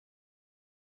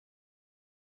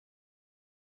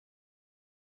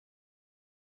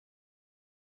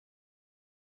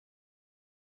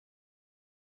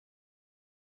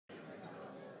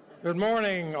Good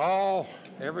morning, all,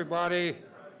 everybody,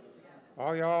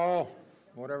 all y'all,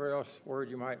 whatever else word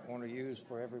you might want to use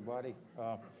for everybody.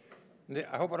 I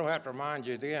hope I don't have to remind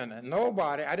you again.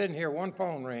 Nobody, I didn't hear one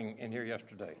phone ring in here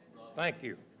yesterday. Thank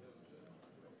you.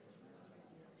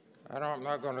 I'm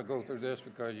not going to go through this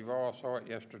because you all saw it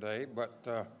yesterday,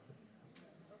 but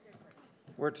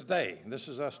we're today. This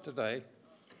is us today,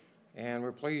 and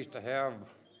we're pleased to have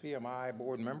PMI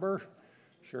board member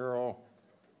Cheryl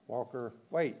Walker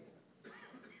Waite.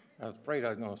 I was afraid I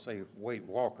was going to say Waite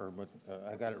Walker, but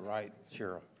I got it right,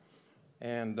 Cheryl.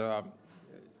 And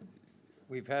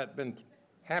we've been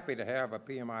happy to have a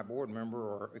PMI board member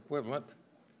or equivalent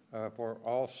for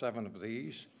all 7 of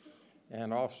these,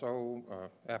 and also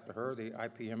after her, the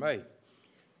IPMA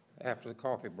after the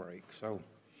coffee break. So,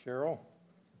 Cheryl,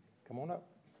 come on up.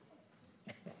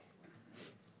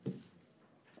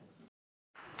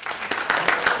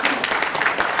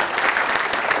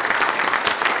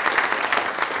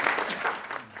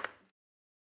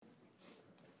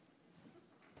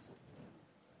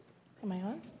 Am I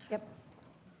on? Yep.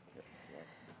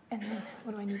 And then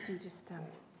what do I need to just,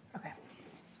 okay.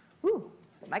 Ooh,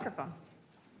 microphone.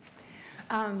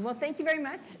 Well, thank you very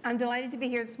much. I'm delighted to be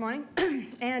here this morning.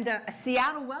 And a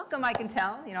Seattle welcome, I can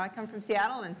tell. You know, I come from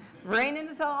Seattle and raining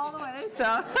until all the way,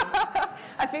 so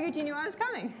I figured you knew I was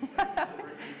coming.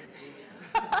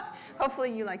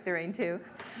 Hopefully you like the rain too.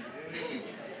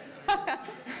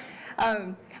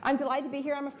 I'm delighted to be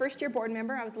here. I'm a first-year board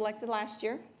member. I was elected last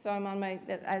year, so I'm on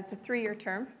it's a 3-year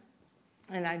term,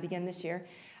 and I begin this year.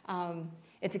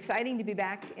 It's exciting to be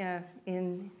back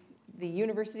in the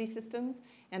university systems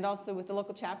and also with the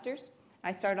local chapters.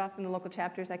 I started off in the local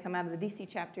chapters. I come out of the DC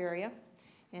chapter area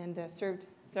and served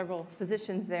several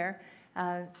positions there,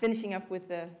 finishing up with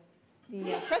the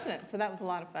president, so that was a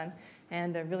lot of fun,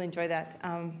 and I really enjoyed that.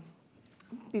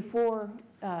 Before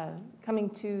coming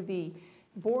to the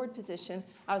board position,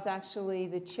 I was actually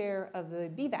the chair of the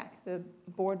BVAC, the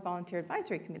Board Volunteer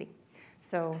Advisory Committee.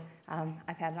 So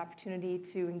I've had an opportunity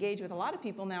to engage with a lot of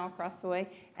people now across the way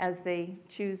as they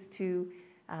choose to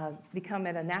become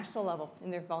at a national level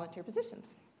in their volunteer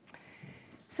positions.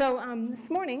 So this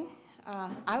morning,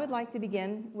 I would like to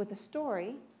begin with a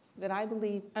story that I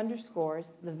believe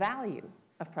underscores the value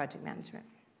of project management.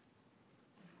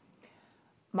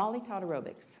 Molly taught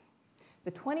aerobics.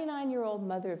 The 29-year-old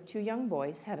mother of 2 young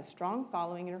boys had a strong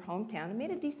following in her hometown and made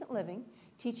a decent living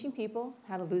teaching people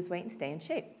how to lose weight and stay in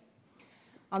shape.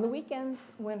 On the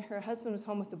weekends, when her husband was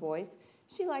home with the boys,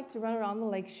 she liked to run along the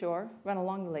lakeshore.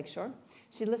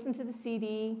 She'd listen to the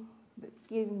CD,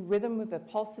 giving rhythm with the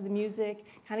pulse of the music,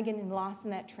 kind of getting lost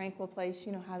in that tranquil place.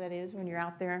 You know how that is when you're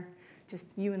out there, just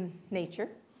you and nature.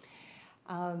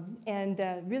 And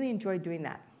really enjoyed doing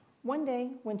that. One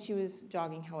day, when she was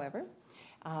jogging, however,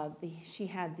 she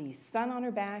had the sun on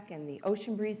her back and the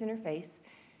ocean breeze in her face.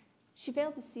 She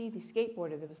failed to see the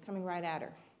skateboarder that was coming right at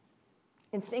her.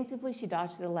 Instinctively, she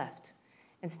dodged to the left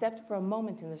and stepped for a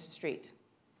moment in the street,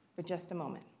 for just a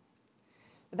moment.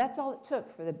 But that's all it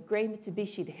took for the gray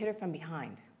Mitsubishi to hit her from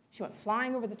behind. She went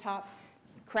flying over the top,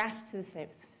 crashed to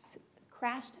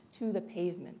the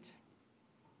pavement.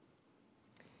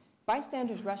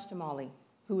 Bystanders rushed to Molly,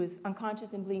 who was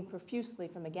unconscious and bleeding profusely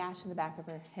from a gash in the back of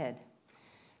her head.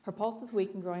 Her pulse was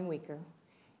weak and growing weaker,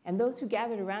 and those who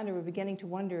gathered around her were beginning to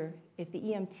wonder if the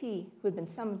EMT, who had been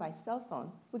summoned by cell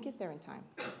phone, would get there in time.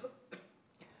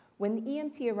 When the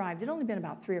EMT arrived, it had only been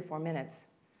about 3 or 4 minutes,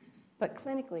 but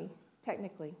clinically,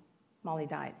 technically, Molly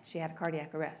died. She had a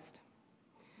cardiac arrest.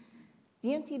 The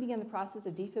EMT began the process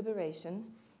of defibrillation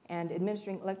and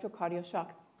administering electrocardial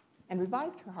shock and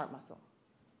revived her heart muscle.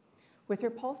 With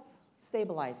her pulse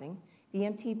stabilizing, the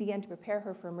EMT began to prepare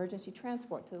her for emergency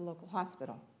transport to the local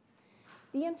hospital.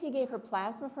 The EMT gave her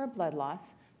plasma for her blood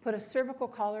loss, put a cervical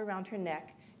collar around her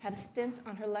neck, had a stent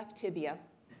on her left tibia,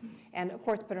 and of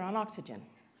course put her on oxygen.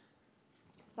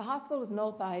 The hospital was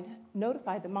notified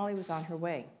that Molly was on her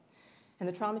way, and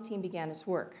the trauma team began its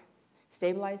work,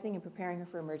 stabilizing and preparing her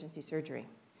for emergency surgery.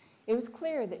 It was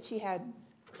clear that she had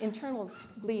internal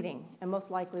bleeding and most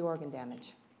likely organ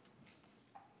damage.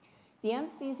 The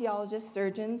anesthesiologists,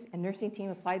 surgeons, and nursing team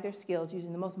applied their skills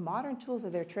using the most modern tools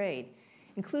of their trade,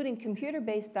 including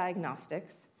computer-based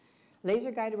diagnostics,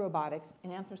 laser-guided robotics,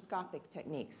 and arthroscopic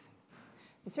techniques.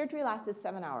 The surgery lasted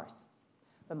 7 hours,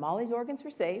 but Molly's organs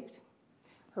were saved,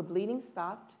 her bleeding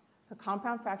stopped, her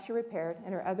compound fracture repaired,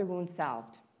 and her other wounds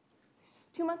salved.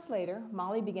 2 months later,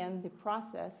 Molly began the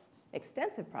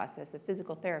extensive process of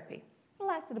physical therapy. It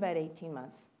lasted about 18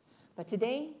 months. But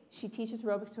today, she teaches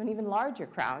aerobics to an even larger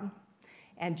crowd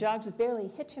and jogs with barely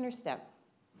a hitch in her step,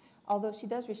 although she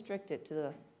does restrict it to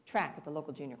the track at the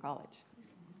local junior college.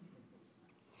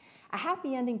 A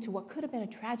happy ending to what could have been a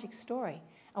tragic story,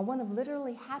 and one of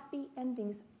literally happy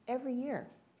endings every year.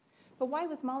 But why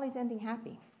was Molly's ending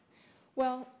happy?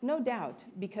 Well, no doubt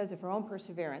because of her own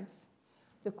perseverance,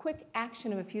 the quick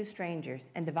action of a few strangers,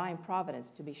 and divine providence,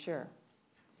 to be sure.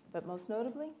 But most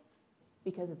notably,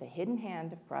 because of the hidden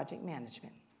hand of project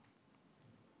management.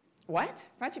 What?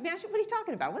 Project management? What are you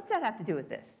talking about? What's that have to do with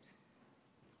this?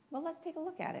 Well, let's take a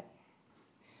look at it.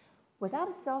 Without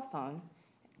a cell phone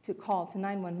to call to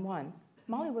 911,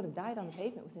 Molly would have died on the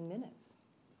pavement within minutes.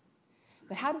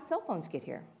 But how did cell phones get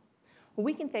here? Well,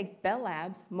 we can thank Bell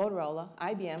Labs, Motorola,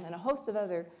 IBM, and a host of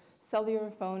other cellular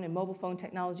phone and mobile phone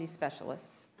technology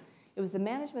specialists. It was the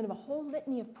management of a whole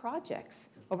litany of projects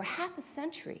over half a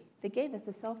century that gave us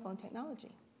the cell phone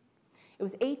technology. It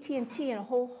was AT&T and a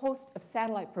whole host of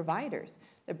satellite providers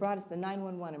that brought us the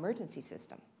 911 emergency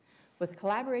system, with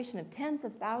collaboration of tens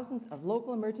of thousands of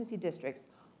local emergency districts,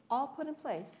 all put in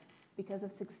place because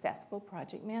of successful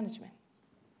project management.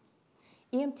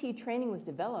 EMT training was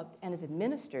developed and is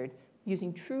administered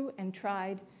using true and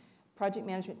tried project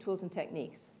management tools and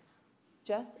techniques,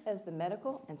 just as the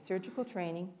medical and surgical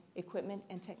training, equipment,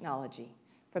 and technology,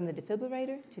 from the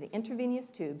defibrillator to the intravenous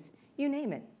tubes, you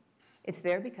name it. It's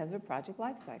there because of a project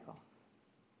life cycle.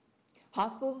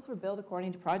 Hospitals were built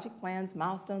according to project plans,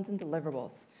 milestones, and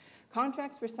deliverables.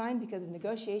 Contracts were signed because of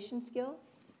negotiation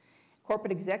skills.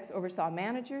 Corporate execs oversaw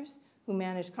managers who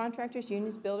managed contractors,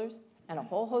 unions, builders, and a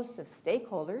whole host of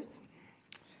stakeholders.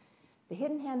 The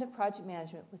hidden hand of project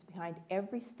management was behind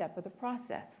every step of the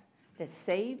process that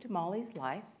saved Molly's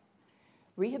life,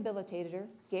 rehabilitated her,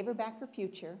 gave her back her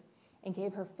future, and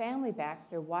gave her family back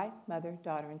their wife, mother,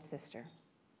 daughter, and sister.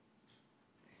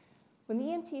 When the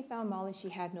EMT found Molly, she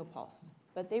had no pulse,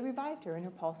 but they revived her and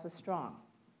her pulse was strong.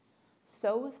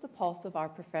 So is the pulse of our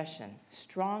profession,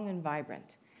 strong and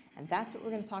vibrant. And that's what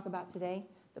we're going to talk about today,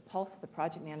 the pulse of the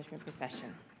project management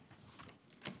profession.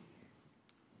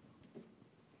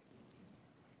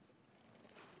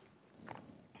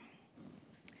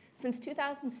 Since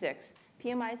 2006,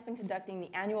 PMI has been conducting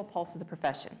the annual Pulse of the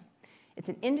Profession. It's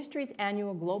an industry's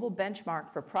annual global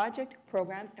benchmark for project,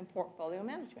 program, and portfolio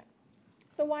management.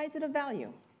 So why is it of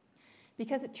value?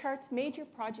 Because it charts major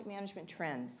project management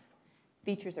trends,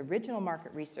 features original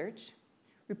market research,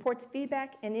 reports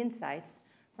feedback and insights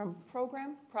from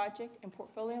program, project, and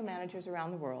portfolio managers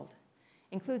around the world,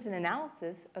 includes an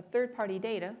analysis of third-party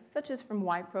data, such as from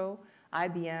Wipro,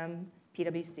 IBM,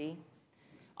 PwC,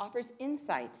 offers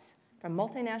insights from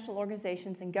multinational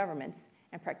organizations and governments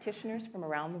and practitioners from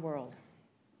around the world.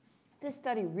 This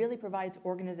study really provides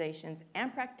organizations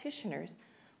and practitioners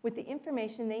with the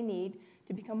information they need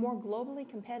to become more globally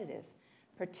competitive,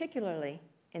 particularly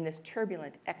in this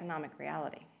turbulent economic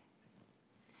reality.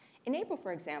 In April,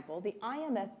 for example, the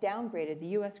IMF downgraded the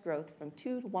US growth from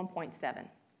 2 to 1.7.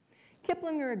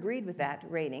 Kiplinger agreed with that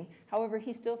rating. However,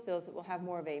 he still feels it will have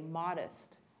more of a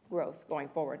modest growth going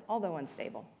forward, although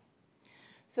unstable.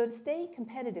 So to stay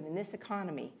competitive in this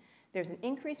economy, there's an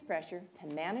increased pressure to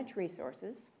manage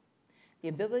resources, the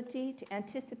ability to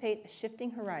anticipate a shifting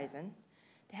horizon,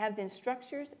 to have the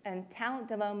structures and talent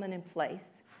development in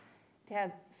place, to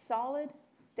have solid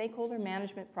stakeholder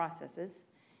management processes,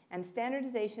 and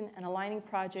standardization and aligning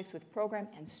projects with program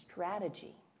and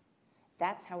strategy.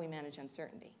 That's how we manage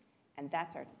uncertainty, and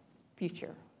that's our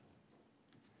future.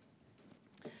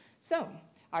 So,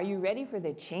 are you ready for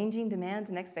the changing demands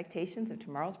and expectations of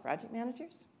tomorrow's project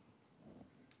managers?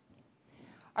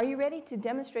 Are you ready to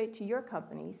demonstrate to your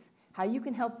companies how you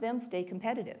can help them stay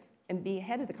competitive and be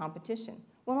ahead of the competition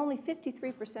when only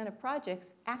 53% of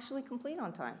projects actually complete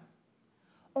on time?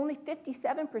 Only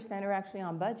 57% are actually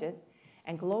on budget,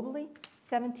 and globally,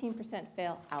 17%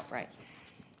 fail outright.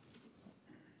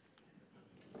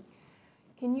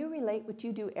 Can you relate what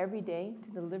you do every day to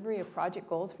the delivery of project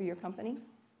goals for your company?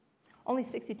 Only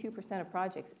 62% of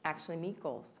projects actually meet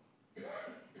goals.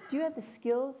 Do you have the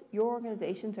skills your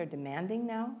organizations are demanding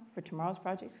now for tomorrow's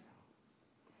projects?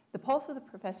 The pulse of the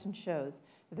profession shows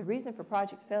that the reason for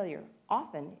project failure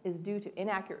often is due to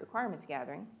inaccurate requirements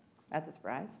gathering, that's a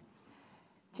surprise,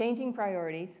 changing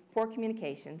priorities, poor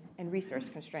communications, and resource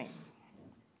constraints.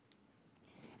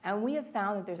 And we have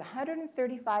found that there's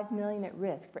 $135 million at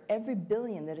risk for every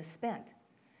billion that is spent.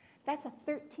 That's a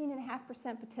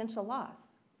 13.5% potential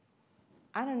loss.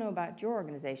 I don't know about your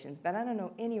organizations, but I don't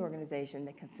know any organization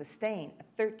that can sustain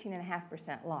a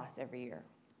 13.5% loss every year.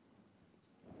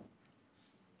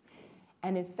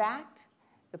 And in fact,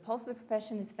 the Pulse of the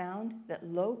Profession has found that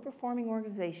low-performing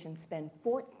organizations spend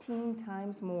 14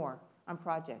 times more on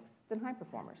projects than high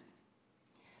performers.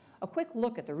 A quick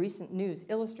look at the recent news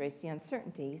illustrates the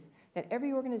uncertainties that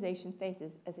every organization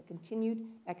faces as a continued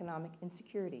economic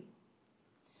insecurity.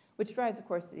 which drives, of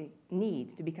course, the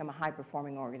need to become a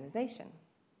high-performing organization.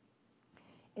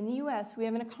 In the US, we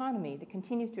have an economy that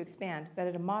continues to expand, but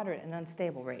at a moderate and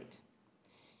unstable rate.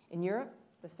 In Europe,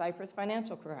 the Cyprus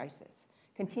financial crisis,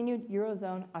 continued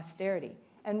Eurozone austerity,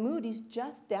 and Moody's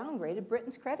just downgraded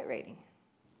Britain's credit rating.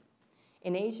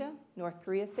 In Asia, North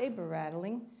Korea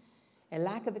saber-rattling, a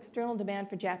lack of external demand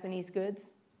for Japanese goods,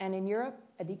 and in Europe,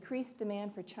 a decreased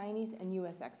demand for Chinese and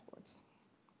US exports.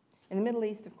 In the Middle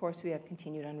East, of course, we have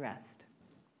continued unrest.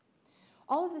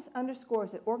 All of this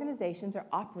underscores that organizations are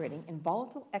operating in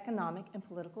volatile economic and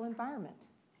political environment.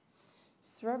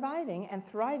 Surviving and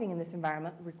thriving in this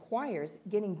environment requires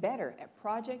getting better at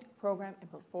project, program,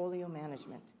 and portfolio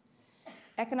management.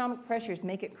 Economic pressures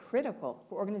make it critical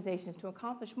for organizations to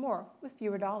accomplish more with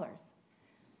fewer dollars.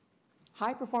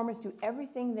 High performers do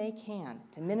everything they can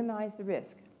to minimize the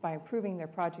risk by improving their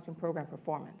project and program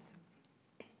performance.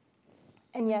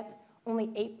 And yet, only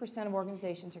 8% of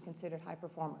organizations are considered high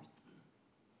performers.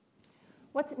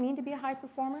 What's it mean to be a high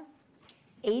performer?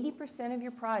 80% of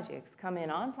your projects come in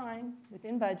on time,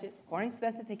 within budget, according to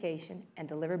specification, and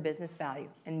deliver business value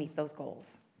and meet those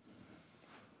goals.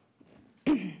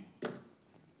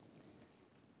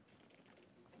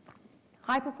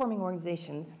 High-performing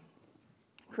organizations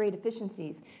create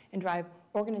efficiencies and drive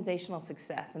organizational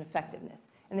success and effectiveness,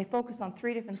 and they focus on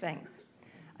 3 different things: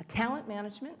 talent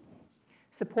management,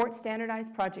 support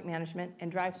standardized project management,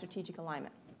 and drive strategic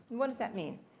alignment. And what does that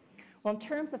mean? Well, in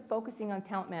terms of focusing on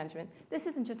talent management, this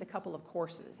isn't just a couple of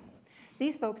courses.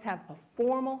 These folks have a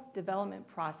formal development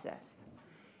process,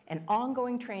 an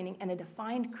ongoing training, and a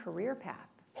defined career path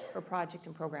for project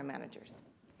and program managers.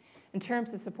 In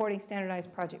terms of supporting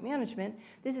standardized project management,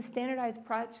 this is standardized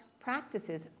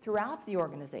practices throughout the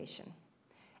organization,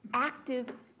 active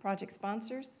project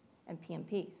sponsors, and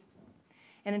PMPs.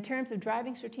 And in terms of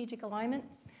driving strategic alignment,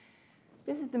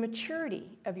 this is the maturity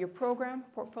of your program,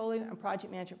 portfolio, and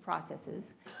project management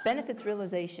processes, benefits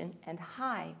realization, and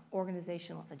high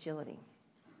organizational agility.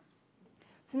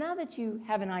 So now that you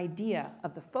have an idea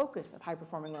of the focus of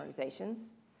high-performing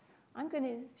organizations, I'm going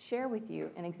to share with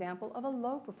you an example of a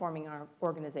low-performing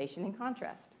organization in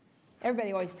contrast.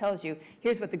 Everybody always tells you,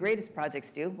 here's what the greatest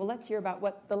projects do. Well, let's hear about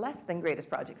what the less than greatest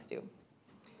projects do.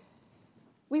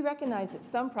 We recognize that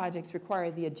some projects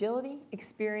require the agility,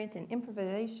 experience, and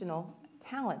improvisational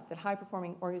talents that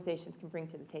high-performing organizations can bring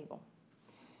to the table,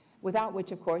 without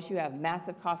which, of course, you have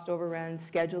massive cost overruns,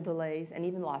 schedule delays, and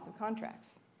even loss of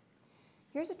contracts.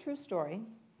 Here's a true story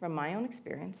from my own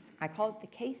experience. I call it the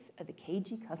case of the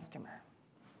cagey customer.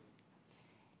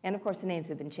 And, of course, the names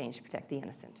have been changed to protect the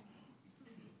innocent.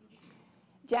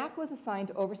 Jack was assigned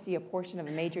to oversee a portion of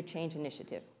a major change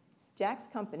initiative. Jack's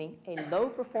company, a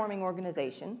low-performing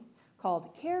organization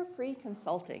called Carefree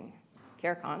Consulting,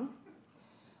 CareCon,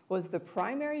 was the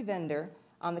primary vendor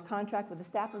on the contract with a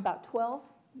staff of about 12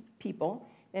 people,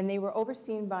 and they were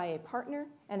overseen by a partner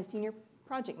and a senior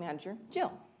project manager,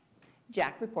 Jill.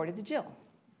 Jack reported to Jill.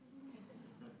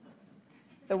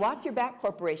 The Watch Your Back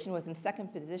Corporation was in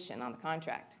second position on the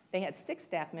contract. They had 6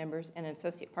 staff members and an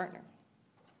associate partner.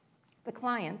 The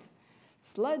client,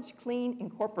 Sludge Clean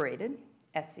Incorporated,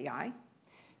 SCI,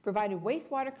 provided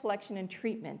wastewater collection and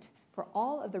treatment for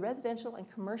all of the residential and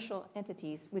commercial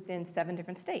entities within 7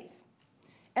 different states.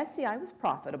 SCI was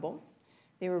profitable.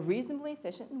 They were reasonably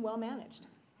efficient and well managed.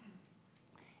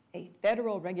 A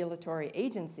federal regulatory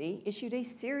agency issued a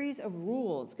series of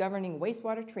rules governing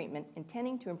wastewater treatment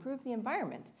intending to improve the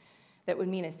environment that would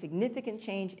mean a significant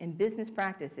change in business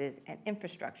practices and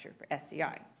infrastructure for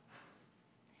SCI.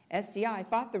 SCI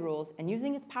fought the rules, and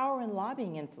using its power and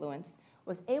lobbying influence,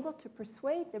 was able to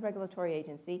persuade the regulatory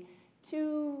agency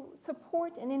to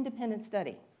support an independent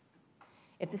study.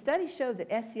 If the study showed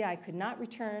that SCI could not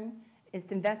return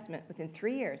its investment within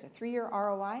 3 years, a 3-year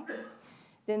ROI,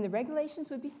 then the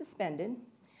regulations would be suspended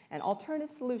and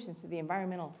alternative solutions to the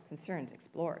environmental concerns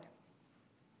explored.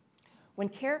 When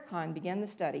CareCon began the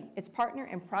study, its partner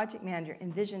and project manager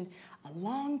envisioned a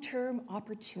long-term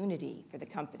opportunity for the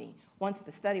company once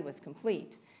the study was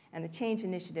complete and the change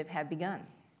initiative had begun.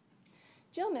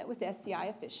 Jill met with SCI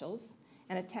officials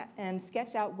and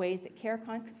sketched out ways that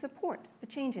CareCon could support the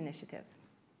change initiative.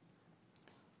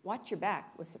 Watch Your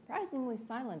Back was surprisingly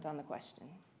silent on the question.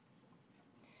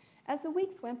 As the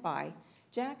weeks went by,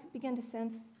 Jack began to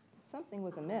sense something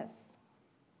was amiss.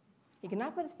 He could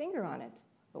not put his finger on it,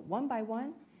 but one by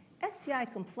one, SCI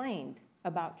complained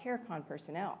about CareCon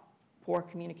personnel, poor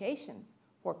communications,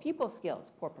 poor people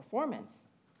skills, poor performance.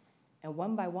 And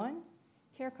one by one,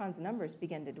 CareCon's numbers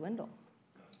began to dwindle.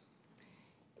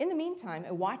 In the meantime,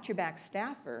 a Watch Your Back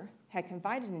staffer had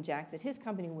confided in Jack that his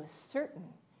company was certain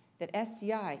that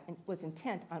SCI was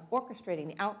intent on orchestrating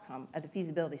the outcome of the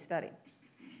feasibility study.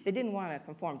 They didn't want to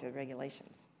conform to the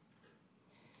regulations.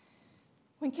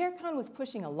 When CARECON was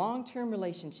pushing a long-term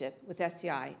relationship with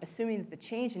SCI, assuming that the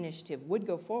change initiative would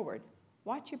go forward,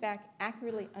 Watch Your Back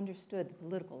accurately understood the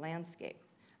political landscape,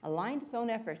 aligned its own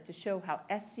efforts to show how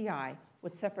SCI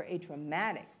would suffer a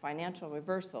dramatic financial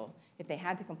reversal if they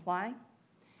had to comply,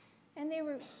 and they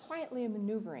were quietly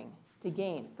maneuvering to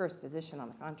gain first position on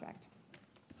the contract.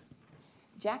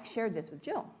 Jack shared this with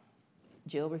Jill.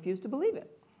 Jill refused to believe it.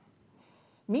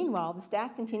 Meanwhile, the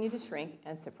staff continued to shrink,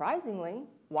 and surprisingly,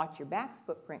 Watch Your Back's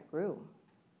footprint grew.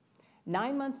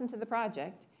 9 months into the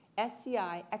project,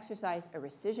 SCI exercised a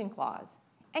rescission clause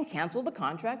and canceled the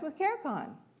contract with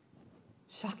CARECON.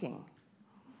 Shocking.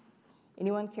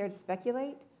 Anyone care to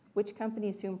speculate which company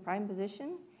assumed prime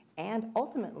position and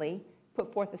ultimately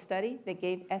put forth a study that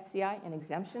gave SCI an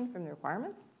exemption from the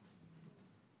requirements?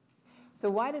 So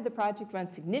why did the project run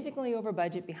significantly over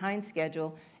budget, behind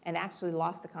schedule, and actually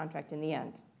lost the contract in the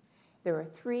end? There are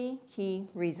 3 key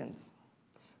reasons.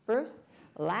 First,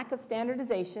 lack of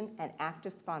standardization and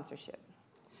active sponsorship.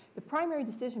 The primary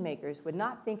decision makers would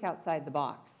not think outside the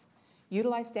box,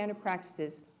 utilize standard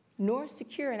practices, nor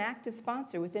secure an active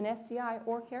sponsor within SCI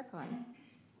or CARECON.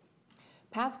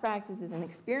 Past practices and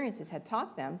experiences had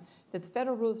taught them that the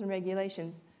federal rules and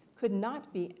regulations could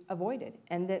not be avoided,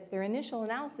 and that their initial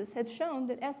analysis had shown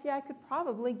that SCI could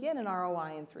probably get an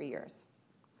ROI in 3 years.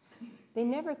 They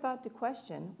never thought to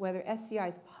question whether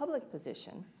SCI's public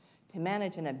position to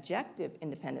manage an objective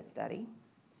independent study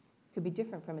could be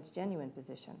different from its genuine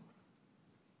position.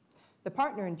 The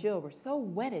partner and Jill were so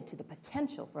wedded to the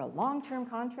potential for a long-term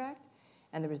contract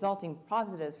and the resulting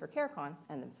positives for CARECON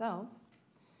and themselves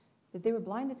that they were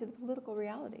blinded to the political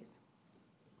realities.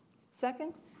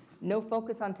 Second, no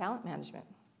focus on talent management.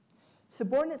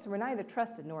 Subordinates were neither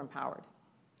trusted nor empowered.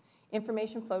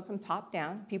 Information flowed from top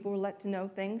down. People were let to know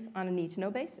things on a need-to-know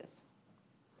basis.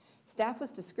 Staff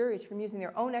was discouraged from using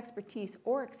their own expertise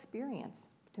or experience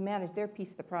to manage their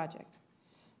piece of the project.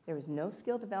 There was no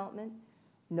skill development,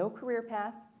 no career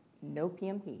path, no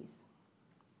PMPs.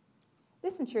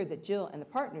 This ensured that Jill and the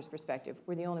partner's perspective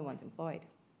were the only ones employed.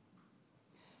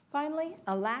 Finally,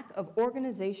 a lack of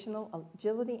organizational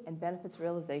agility and benefits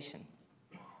realization.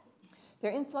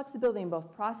 Their inflexibility in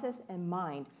both process and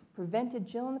mind prevented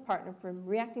Jill and the partner from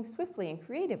reacting swiftly and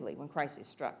creatively when crisis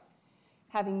struck.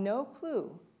 Having no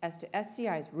clue as to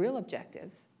SCI's real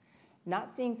objectives, not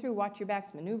seeing through Watch Your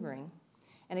Back's maneuvering,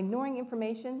 and ignoring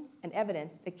information and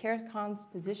evidence that CARECON's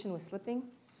position was slipping,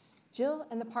 Jill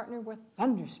and the partner were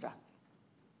thunderstruck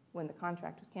when the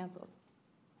contract was canceled.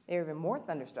 They were even more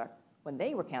thunderstruck when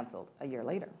they were canceled a year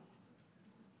later.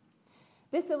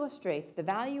 This illustrates the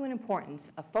value and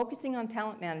importance of focusing on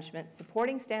talent management,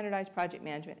 supporting standardized project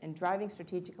management, and driving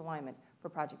strategic alignment for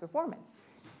project performance.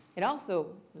 It also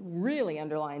really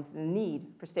underlines the need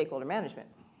for stakeholder management.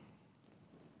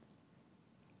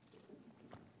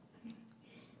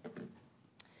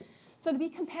 So to be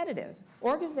competitive,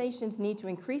 organizations need to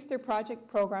increase their project,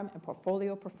 program, and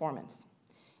portfolio performance.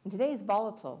 In today's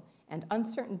volatile and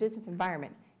uncertain business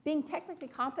environment, being technically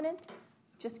competent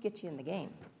just gets you in the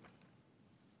game.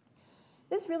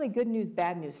 This is really good news,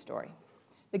 bad news story.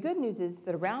 The good news is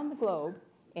that around the globe,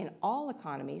 in all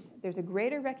economies, there's a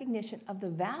greater recognition of the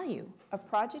value of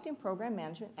project and program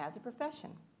management as a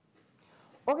profession.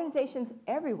 Organizations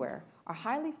everywhere are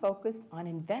highly focused on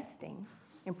investing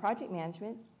in project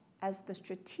management as the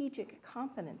strategic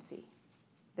competency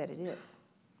that it is.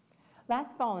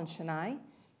 Last fall in Chennai,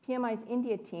 PMI's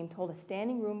India team told a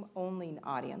standing room only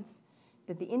audience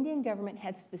that the Indian government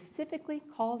had specifically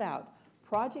called out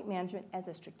project management as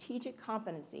a strategic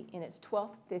competency in its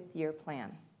 12th fifth-year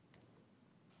plan.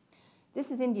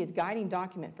 This is India's guiding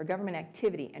document for government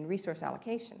activity and resource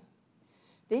allocation.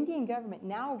 The Indian government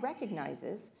now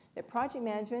recognizes that project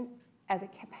management as a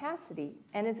capacity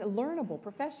and as a learnable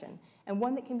profession, and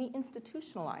one that can be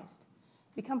institutionalized,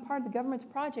 become part of the government's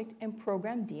project and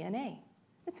program DNA.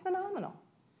 It's phenomenal,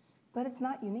 but it's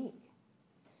not unique.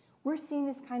 We're seeing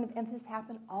this kind of emphasis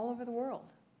happen all over the world.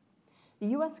 The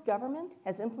US government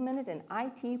has implemented an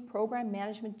IT program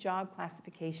management job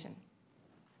classification.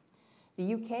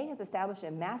 The UK has established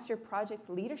a Master Projects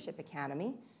Leadership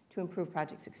Academy to improve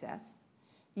project success.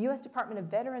 The US Department of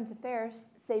Veterans Affairs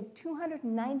saved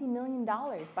 $290 million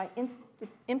by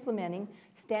implementing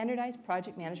standardized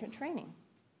project management training.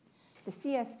 The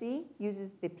CSC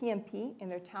uses the PMP in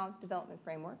their talent development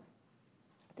framework.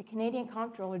 The Canadian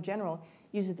Comptroller General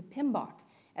uses the PMBOK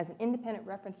as an independent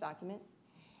reference document.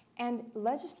 And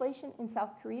legislation in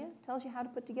South Korea tells you how to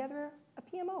put together a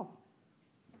PMO.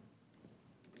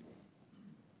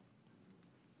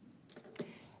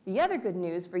 The other good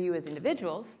news for you as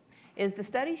individuals is the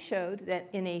study showed that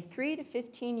in a 3 to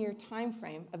 15-year time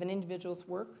frame of an individual's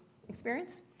work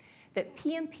experience, that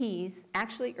PMPs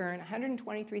actually earn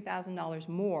 $123,000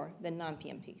 more than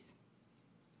non-PMPs.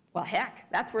 Well,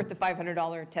 heck, that's worth the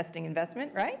 $500 testing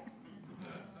investment, right?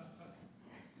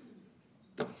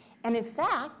 And in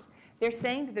fact, they're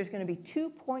saying that there's going to be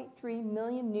 2.3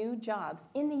 million new jobs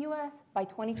in the US by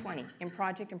 2020 in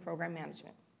project and program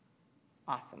management.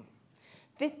 Awesome.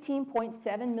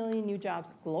 15.7 million new jobs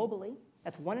globally.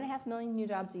 That's 1.5 million new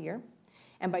jobs a year.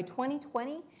 And by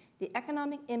 2020, the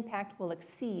economic impact will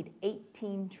exceed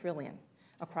 18 trillion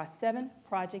across 7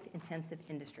 project-intensive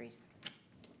industries.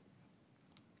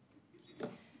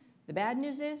 The bad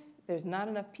news is there's not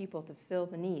enough people to fill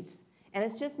the needs. And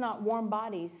it's just not warm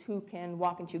bodies who can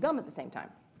walk and chew gum at the same time,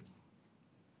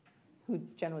 who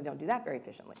generally don't do that very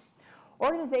efficiently.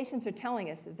 Organizations are telling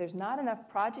us that there's not enough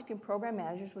project and program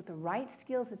managers with the right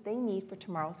skills that they need for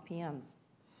tomorrow's PMs.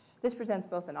 This presents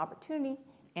both an opportunity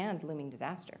and looming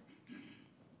disaster.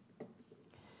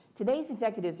 Today's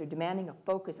executives are demanding a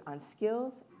focus on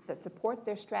skills that support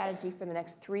their strategy for the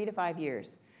next 3 to 5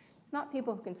 years, not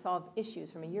people who can solve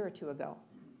issues from a year or two ago.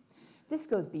 This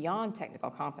goes beyond technical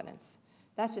competence.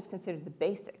 That's just considered the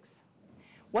basics.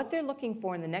 What they're looking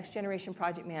for in the next generation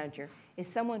project manager is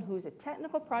someone who is a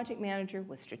technical project manager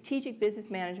with strategic business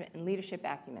management and leadership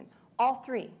acumen. All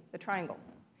 3, the triangle.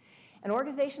 And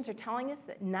organizations are telling us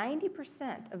that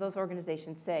 90% of those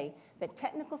organizations say that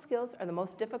technical skills are the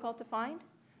most difficult to find,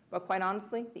 but quite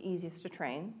honestly, the easiest to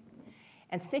train.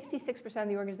 And 66% of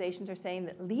the organizations are saying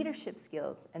that leadership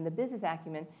skills and the business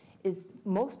acumen is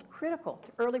most critical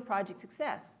to early project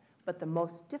success, but the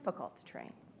most difficult to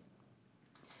train.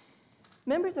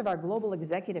 Members of our Global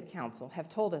Executive Council have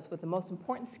told us what the most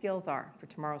important skills are for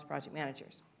tomorrow's project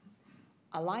managers.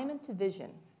 Alignment to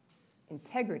vision,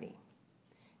 integrity,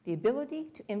 the ability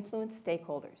to influence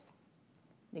stakeholders,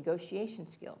 negotiation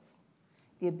skills,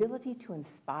 the ability to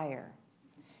inspire,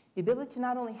 the ability to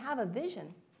not only have a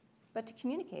vision, but to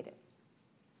communicate it.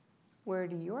 Where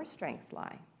do your strengths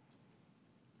lie?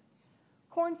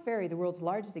 Korn Ferry, the world's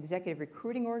largest executive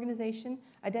recruiting organization,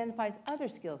 identifies other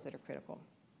skills that are critical.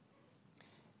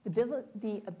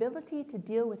 The ability to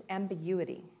deal with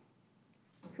ambiguity,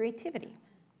 creativity,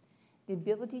 the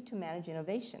ability to manage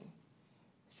innovation,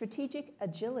 strategic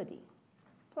agility,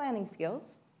 planning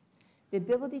skills, the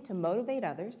ability to motivate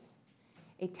others,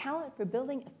 a talent for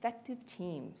building effective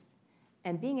teams,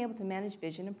 and being able to manage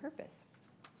vision and purpose.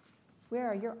 Where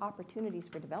are your opportunities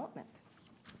for development?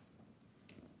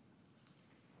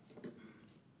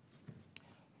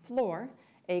 Fluor,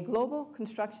 a global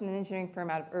construction and engineering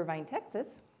firm out of Irvine,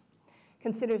 Texas,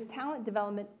 considers talent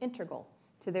development integral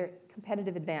to their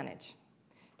competitive advantage.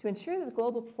 To ensure that the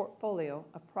global portfolio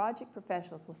of project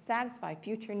professionals will satisfy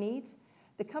future needs,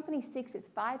 the company seeks its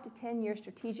 5 to 10-year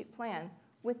strategic plan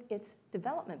with its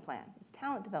development plan, its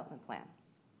talent development plan.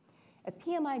 A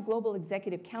PMI Global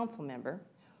Executive Council member,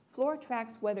 Fluor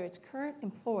tracks whether its current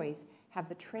employees have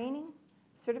the training,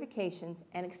 certifications,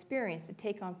 and experience to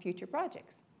take on future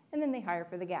projects, and then they hire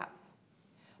for the gaps.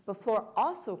 But Fluor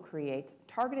also creates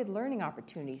targeted learning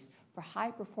opportunities for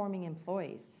high-performing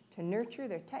employees to nurture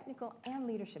their technical and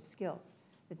leadership skills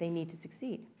that they need to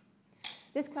succeed.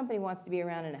 This company wants to be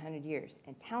around in 100 years,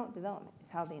 and talent development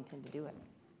is how they intend to do it.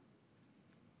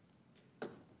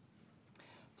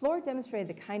 Fluor demonstrated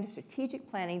the kind of strategic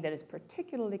planning that is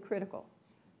particularly critical.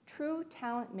 True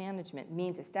talent management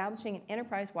means establishing an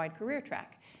enterprise-wide career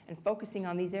track and focusing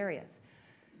on these areas.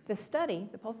 The study,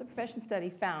 the Pulse of Profession study,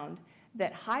 found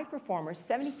that high performers,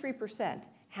 73%,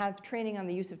 have training on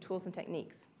the use of tools and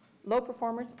techniques. Low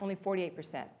performers, only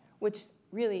 48%, which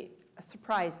really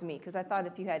surprised me because I thought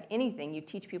if you had anything, you'd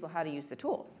teach people how to use the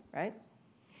tools, right?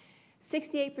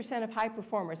 68% of high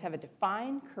performers have a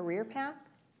defined career path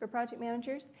for project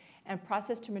managers and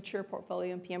process to mature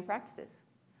portfolio and PM practices.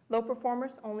 Low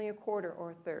performers, only a quarter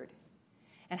or a third.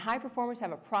 And high performers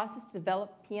have a process to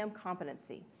develop PM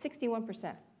competency,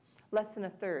 61%, less than a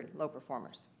third low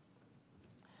performers.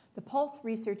 The Pulse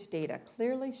research data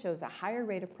clearly shows a higher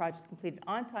rate of projects completed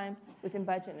on time, within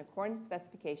budget, and according to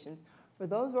specifications for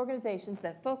those organizations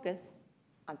that focus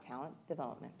on talent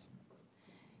development.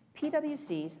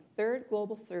 PwC's third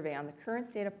global survey on the current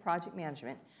state of project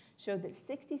management showed that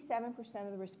 67%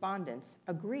 of the respondents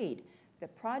agreed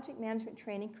that project management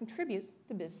training contributes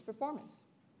to business performance.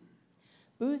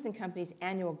 Booz & Company's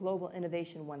annual Global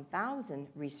Innovation 1000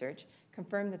 research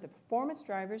confirmed that the performance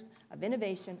drivers of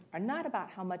innovation are not about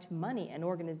how much money an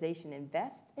organization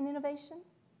invests in innovation,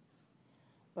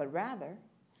 but rather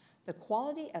the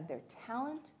quality of their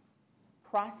talent,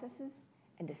 processes,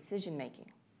 and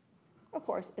decision-making. of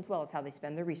course, as well as how they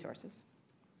spend their resources.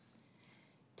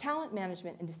 Talent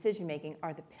management and decision-making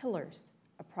are the pillars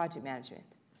of project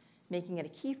management, making it a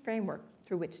key framework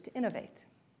through which to innovate.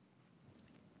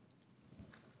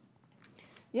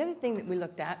 The other thing that we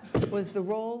looked at was the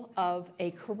role of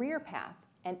a career path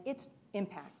and its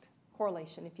impact,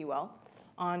 correlation, if you will,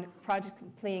 on projects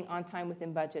completing on time,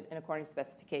 within budget, and according to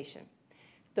specification.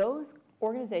 Those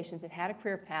organizations that had a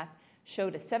career path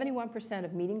showed a 71%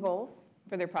 of meeting goals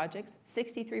for their projects,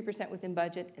 63% within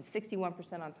budget, and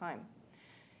 61% on time.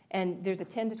 And there's a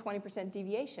 10 to 20%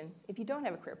 deviation if you don't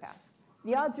have a career path.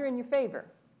 The odds are in your favor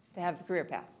to have the career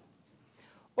path.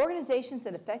 Organizations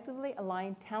that effectively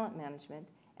align talent management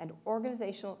and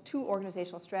organizational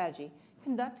strategy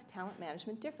conduct talent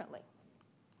management differently.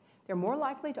 They're more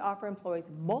likely to offer employees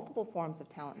multiple forms of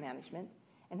talent management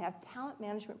and have talent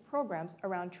management programs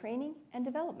around training and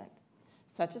development,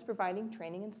 such as providing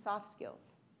training in soft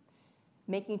skills,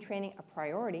 making training a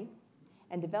priority,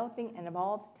 and developing an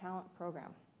evolved talent program.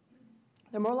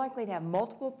 They're more likely to have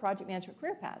multiple project management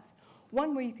career paths,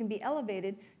 one where you can be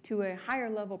elevated to a higher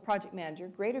level project manager,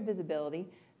 greater visibility,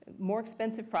 more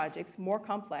expensive projects, more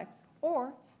complex,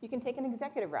 or you can take an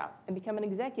executive route and become an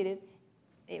executive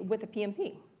with a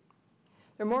PMP.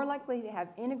 They're more likely to have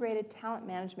integrated talent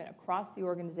management across the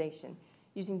organization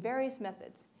using various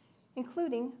methods,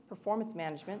 including performance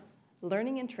management,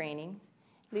 learning and training,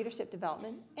 leadership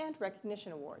development, and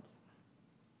recognition awards.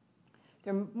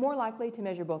 They're more likely to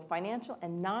measure both financial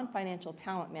and non-financial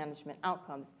talent management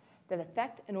outcomes that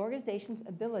affect an organization's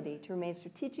ability to remain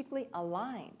strategically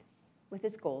aligned with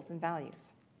its goals and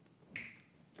values.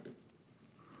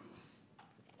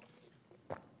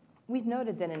 We've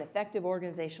noted that an effective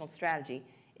organizational strategy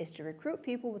is to recruit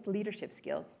people with leadership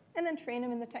skills and then train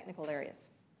them in the technical areas.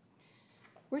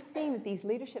 We're seeing that these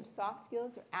leadership soft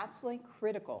skills are absolutely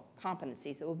critical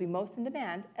competencies that will be most in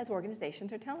demand as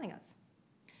organizations are telling us.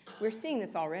 We're seeing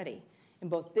this already in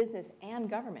both business and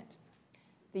government.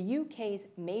 The UK's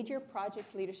Major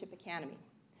Projects Leadership Academy,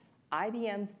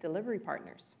 IBM's Delivery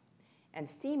Partners, and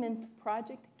Siemens'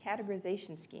 Project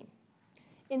Categorization Scheme.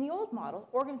 In the old model,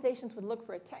 organizations would look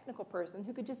for a technical person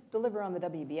who could just deliver on the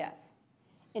WBS.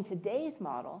 In today's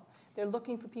model, they're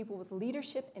looking for people with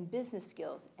leadership and business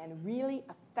skills and really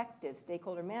effective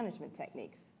stakeholder management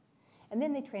techniques. And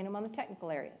then they train them on the technical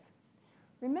areas.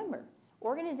 Remember,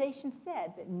 organizations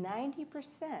said that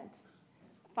 90%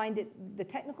 find the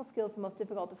technical skills the most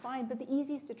difficult to find, but the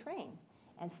easiest to train.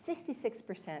 And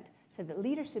 66% said that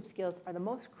leadership skills are the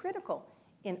most critical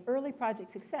in early project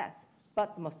success,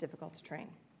 but the most difficult to train.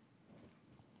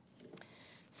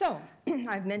 So,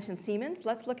 I've mentioned Siemens.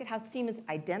 Let's look at how Siemens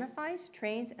identifies,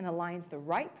 trains, and aligns the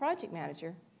right project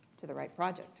manager to the right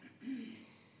project.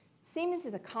 Siemens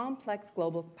is a complex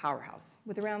global powerhouse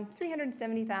with around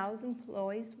 370,000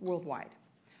 employees worldwide.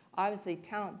 Obviously,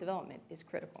 talent development is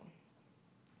critical.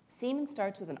 Siemens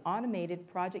starts with an automated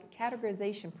project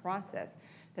categorization process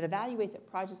that evaluates a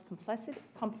project's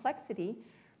complexity,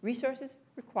 resources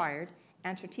required,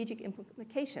 and strategic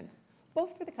implications,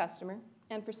 both for the customer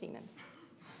and for Siemens.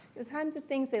 The kinds of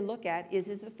things they look at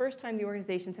is the first time the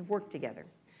organizations have worked together.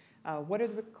 What are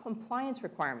the compliance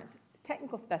requirements,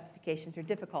 technical specifications or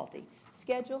difficulty,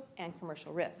 schedule, and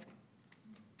commercial risk.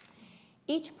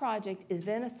 Each project is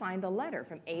then assigned a letter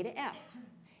from A to F.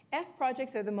 F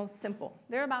projects are the most simple.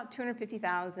 They're about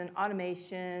 250,000,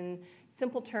 automation,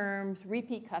 simple terms,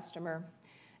 repeat customer.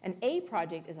 An A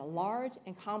project is a large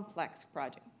and complex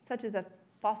project, such as a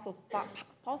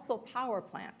fossil power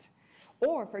plant,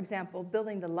 or, for example,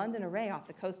 building the London Array off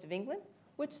the coast of England,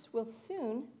 which will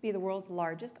soon be the world's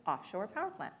largest offshore power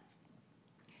plant.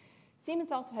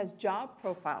 Siemens also has job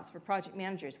profiles for project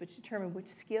managers which determine which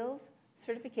skills,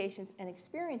 certifications, and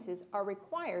experiences are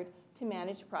required to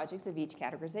manage projects of each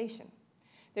categorization.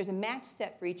 There's a match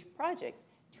set for each project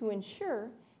to ensure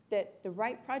that the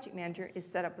right project manager is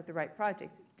set up with the right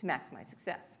project to maximize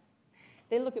success.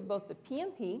 They look at both the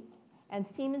PMP and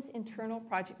Siemens internal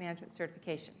project management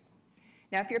certification.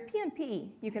 Now, if you're a PMP,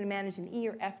 you can manage an E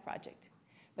or F project,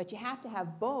 but you have to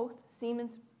have both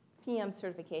Siemens PM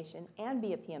certification and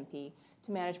be a PMP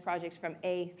to manage projects from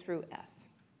A through F.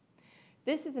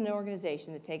 This is an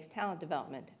organization that takes talent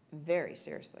development very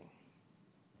seriously.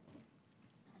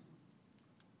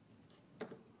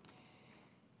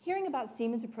 Hearing about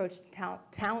Siemens' approach to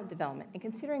talent development and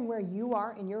considering where you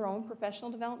are in your own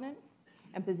professional development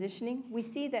and positioning, we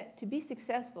see that to be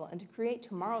successful and to create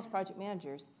tomorrow's project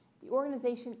managers, the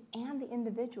organization and the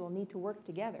individual need to work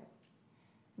together.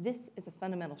 This is a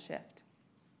fundamental shift.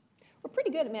 We're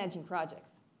pretty good at managing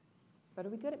projects, but are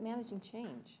we good at managing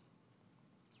change?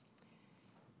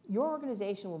 Your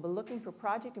organization will be looking for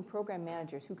project and program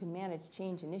managers who can manage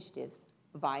change initiatives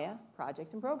via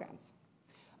projects and programs.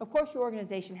 Of course, your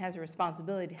organization has a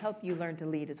responsibility to help you learn to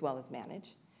lead as well as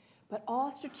manage, but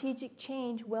all strategic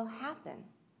change will happen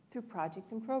through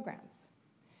projects and programs.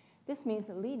 This means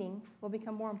that leading will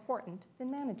become more important than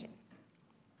managing.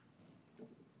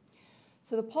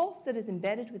 So the pulse that is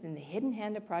embedded within the hidden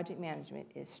hand of project management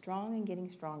is strong and getting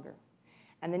stronger.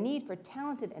 And the need for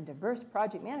talented and diverse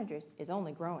project managers is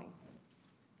only growing.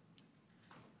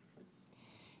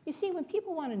 You see, when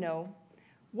people want to know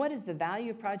what is the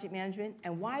value of project management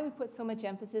and why we put so much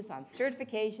emphasis on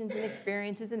certifications and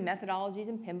experiences and methodologies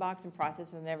and PMBOK and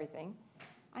processes and everything,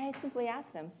 I simply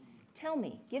ask them, tell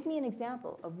me, give me an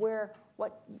example of where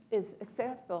what is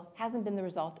successful hasn't been the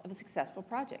result of a successful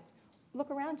project.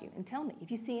 Look around you and tell me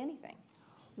if you see anything.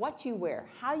 What you wear,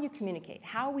 how you communicate,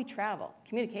 how we travel,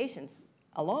 communications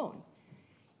alone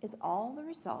is all the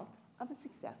result of a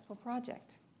successful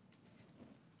project.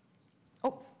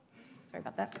 Oops, sorry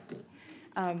about that.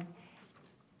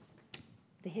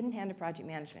 The hidden hand of project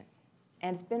management,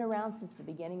 and it's been around since the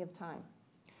beginning of time.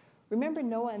 Remember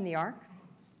Noah and the ark?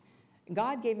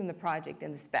 God gave him the project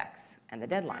and the specs and the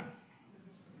deadline.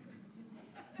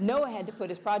 Noah had to put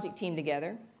his project team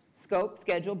together, scope,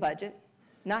 schedule, budget,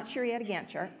 not sure he had a Gantt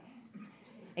chart,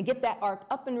 and get that ark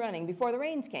up and running before the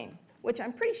rains came, which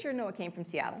I'm pretty sure Noah came from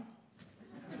Seattle.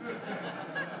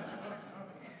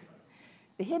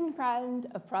 The hidden hand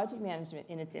of project management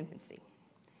in its infancy.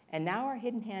 And now our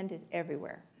hidden hand is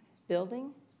everywhere,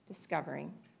 building,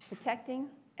 discovering, protecting,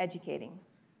 educating,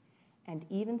 and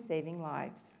even saving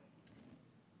lives.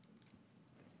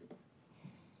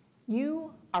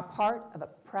 You are part of a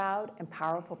proud and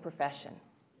powerful profession.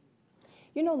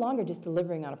 You're no longer just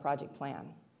delivering on a project plan.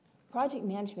 Project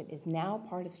management is now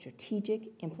part of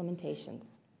strategic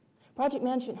implementations. Project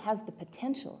management has the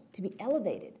potential to be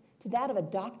elevated to that of a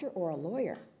doctor or a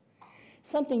lawyer.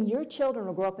 Something your children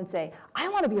will grow up and say, I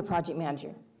want to be a project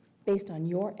manager, based on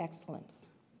your excellence.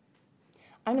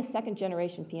 I'm a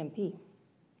second-generation PMP,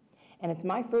 and it's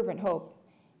my fervent hope,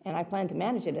 and I plan to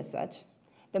manage it as such,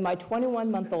 that my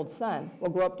 21-month-old son will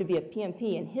grow up to be a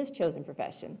PMP in his chosen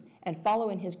profession and follow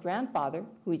in his grandfather,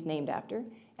 who he's named after,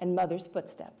 and mother's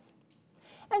footsteps.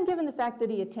 And given the fact that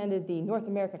he attended the North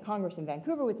American Congress in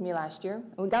Vancouver with me last year,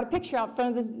 and we got a picture out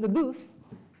front of the booth,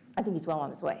 I think he's well on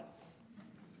his way.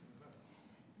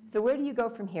 So where do you go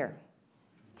from here?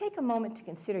 Take a moment to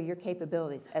consider your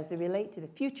capabilities as they relate to the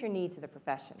future needs of the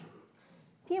profession.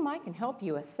 PMI can help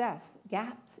you assess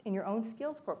gaps in your own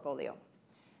skills portfolio.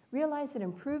 Realize that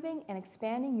improving and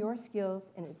expanding your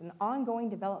skills is an ongoing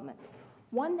development,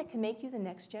 one that can make you the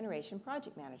next generation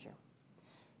project manager.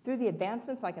 Through the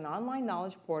advancements like an online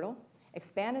knowledge portal,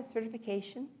 expanded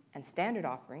certification and standard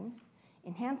offerings,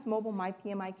 enhanced mobile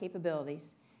MyPMI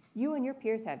capabilities, you and your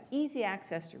peers have easy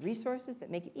access to resources that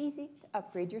make it easy to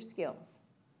upgrade your skills.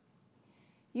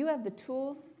 You have the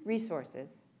tools,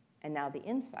 resources, and now the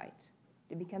insight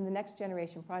to become the next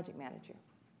generation project manager.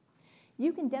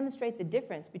 You can demonstrate the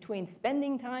difference between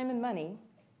spending time and money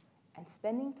and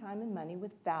spending time and money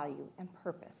with value and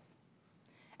purpose.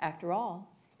 After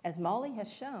all, as Molly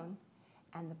has shown,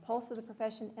 and the pulse of the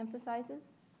profession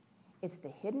emphasizes, it's the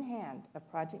hidden hand of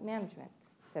project management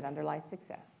that underlies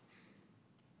success.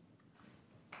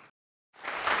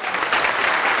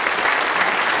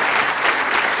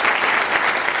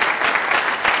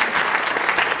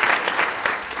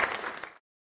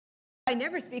 I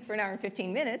never speak for an hour and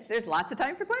 15 minutes. There's lots of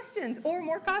time for questions or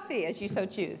more coffee, as you so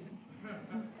choose.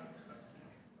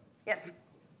 Yes?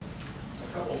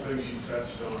 A couple of things you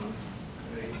touched on.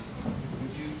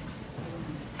 Would you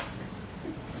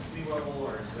C-level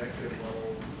or executive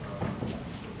level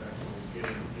professionals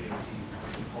getting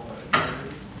PMP, call that a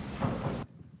trend?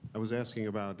 I was asking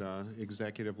about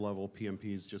executive level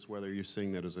PMPs, just whether you're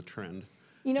seeing that as a trend.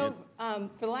 You know,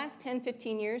 for the last 10,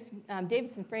 15 years,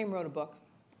 Davidson Frame wrote a book,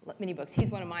 many books.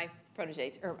 He's one of my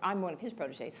proteges, or I'm one of his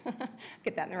proteges.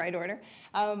 Get that in the right order.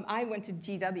 I went to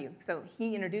GW, so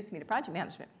he introduced me to project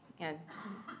management and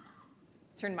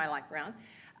turned my life around.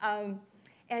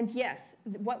 And yes,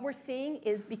 what we're seeing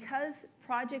is because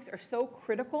projects are so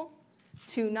critical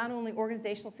to not only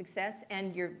organizational success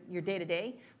and your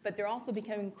day-to-day, but they're also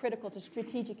becoming critical to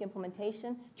strategic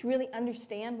implementation, to really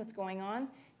understand what's going on.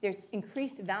 There's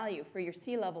increased value for your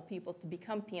C-level people to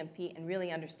become PMP and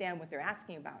really understand what they're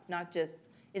asking about, not just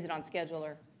is it on schedule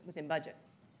or within budget.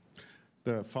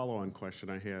 The follow-on question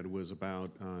I had was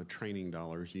about training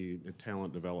dollars,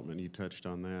 talent development. You touched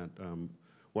on that.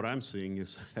 What I'm seeing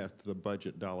is that the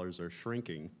budget dollars are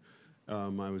shrinking.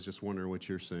 I was just wondering what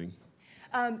you're seeing.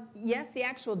 Yes, the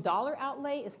actual dollar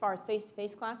outlay as far as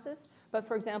face-to-face classes, But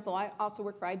for example, I also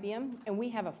work for IBM, and we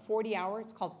have a 40-hour,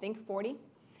 it's called Think 40.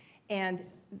 And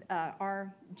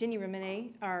our Ginny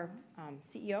Remene, our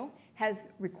CEO, has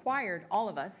required all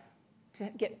of us to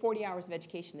get 40 hours of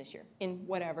education this year in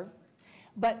whatever.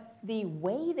 But the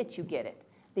way that you get it,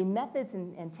 the methods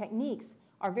and techniques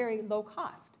are very low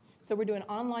cost. So we're doing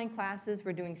online classes,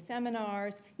 we're doing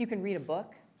seminars, you can read a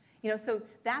book. You know, so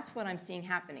that's what I'm seeing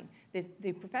happening.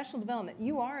 The professional development,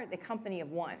 you are the company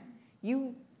of one.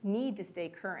 You need to stay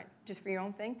current just for your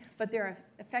own thing, but there are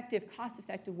effective,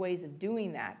 cost-effective ways of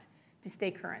doing that to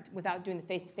stay current without doing the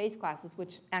face-to-face classes,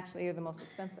 which actually are the most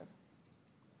expensive.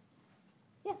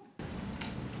 Yes?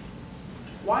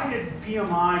 Why did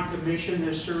PMI commission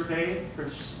this survey for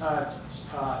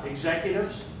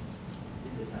executives?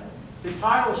 The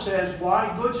title says,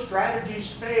 Why Good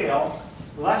Strategies Fail,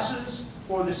 Lessons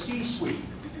for the C-Suite.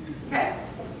 Okay.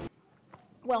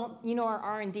 Well, you know, our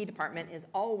R&D department is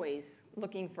always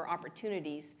looking for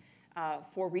opportunities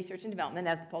for research and development,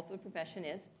 as the pulse of the profession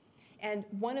is. And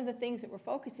one of the things that we're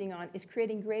focusing on is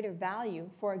creating greater value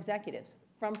for executives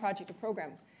from project to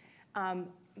program.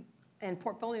 And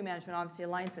portfolio management obviously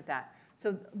aligns with that.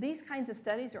 So these kinds of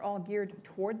studies are all geared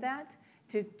toward that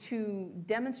to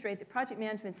demonstrate that project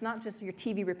management is not just your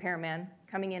TV repairman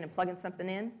coming in and plugging something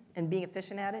in and being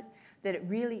efficient at it, that it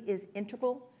really is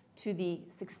integral to the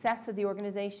success of the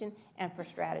organization and for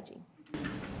strategy.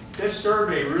 This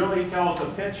survey really tells a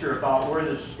picture about where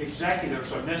the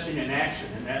executives are missing in action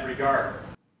in that regard.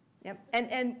 Yep,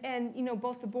 and you know,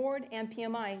 both the board and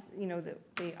PMI, you know, the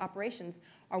operations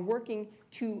are working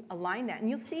to align that. And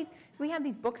you'll see, we have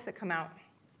these books that come out.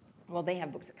 Well, they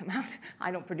have books that come out.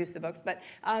 I don't produce the books, but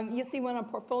you'll see one on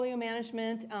portfolio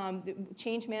management. The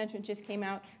change management just came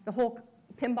out. The whole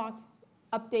PMBOK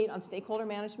update on stakeholder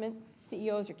management.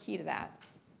 CEOs are key to that.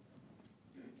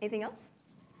 Anything else?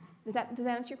 Does that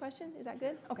answer your question? Is that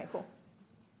good? Okay, cool.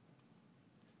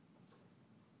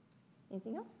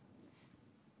 Anything else?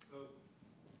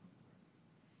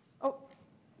 Oh.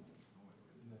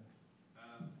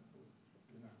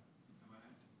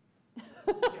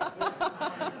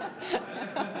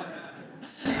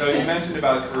 So you mentioned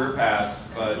about career paths,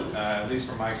 but at least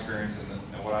from my experience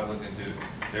and what I looked into,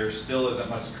 there still isn't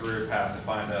much career path to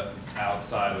find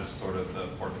outside of sort of the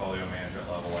portfolio management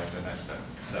level, like the next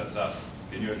steps up.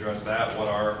 Can you address that? What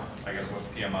are, I guess, what's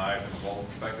PMI from a global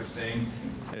perspective seeing?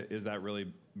 Is that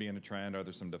really being a trend? Are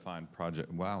there some defined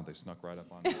project? Wow, they snuck right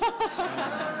up on me.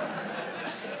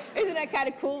 Isn't that kind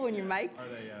of cool when you're mic'd? Are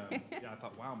they, yeah, I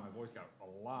thought, wow, my voice got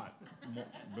a lot more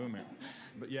booming.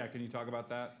 But yeah, can you talk about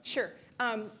that? Sure.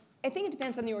 I think it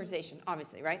depends on the organization,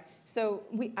 obviously, right? So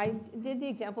I did the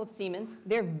example of Siemens.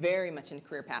 They're very much into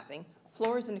career pathing.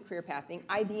 Fluor is into career pathing.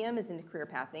 IBM is into career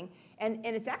pathing. And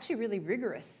it's actually really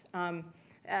rigorous.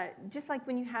 Just like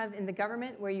when you have in the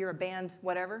government where you're a band,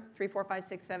 whatever, 3, 4, 5,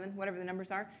 6, 7, whatever the numbers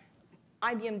are,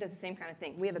 IBM does the same kind of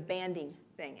thing. We have a banding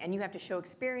thing. And you have to show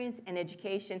experience and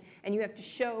education. And you have to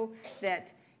show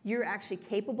that you're actually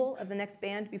capable of the next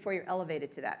band before you're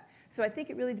elevated to that. So I think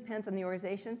it really depends on the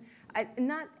organization.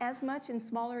 Not as much in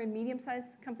smaller and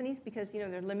medium-sized companies because, you know,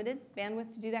 they're limited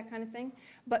bandwidth to do that kind of thing.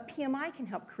 But PMI can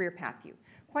help career path you.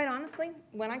 Quite honestly,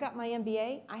 when I got my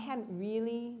MBA, I hadn't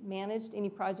really managed any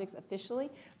projects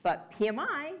officially, but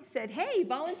PMI said, hey,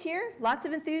 volunteer, lots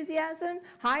of enthusiasm,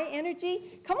 high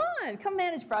energy, come on, come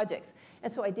manage projects.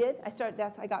 And so I did.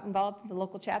 I got involved in the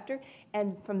local chapter,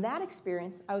 and from that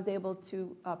experience, I was able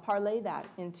to parlay that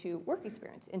into work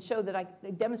experience and show that I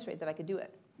demonstrate that I could do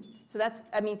it. So that's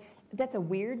a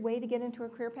weird way to get into a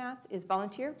career path is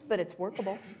volunteer, but it's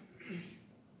workable.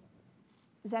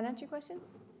 Does that answer your question?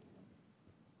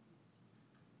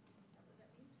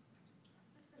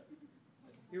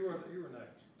 You were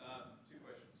next. 2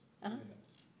 questions.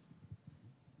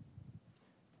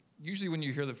 Usually when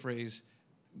you hear the phrase,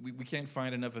 we can't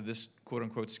find enough of this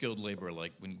quote-unquote skilled labor,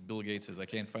 like when Bill Gates says, I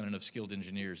can't find enough skilled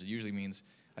engineers, it usually means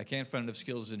I can't find enough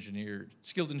skilled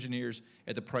engineers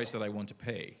at the price that I want to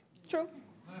pay. True.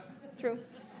 True.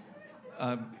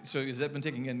 So has that been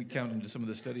taken into account into some of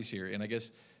the studies here? And I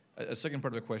guess a second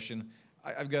part of the question,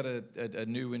 I've got a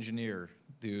new engineer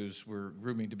we're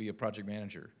grooming to be a project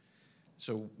manager.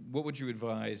 So what would you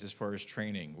advise as far as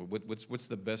training? What's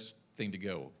the best thing to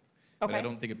go? Okay. But I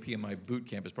don't think a PMI boot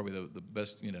camp is probably the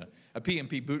best, you know, a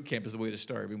PMP boot camp is the way to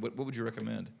start. I mean, what would you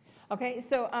recommend? Okay,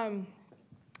 so on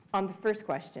the first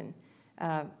question,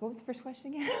 what was the first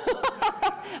question again?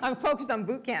 I'm focused on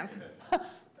boot camp.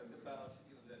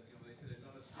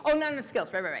 Oh, not enough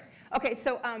skills, right. Okay,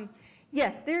 so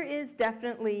yes, there is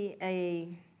definitely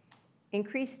a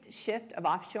increased shift of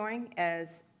offshoring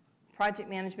as project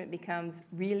management becomes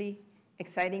really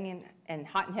exciting and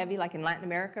hot and heavy, like in Latin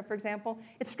America, for example.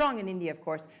 It's strong in India, of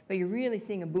course, but you're really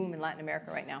seeing a boom in Latin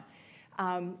America right now.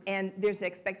 And there's the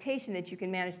expectation that you can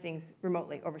manage things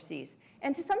remotely overseas.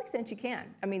 And to some extent, you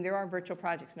can. I mean, there are virtual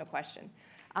projects, no question.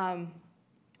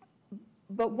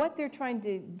 But what they're trying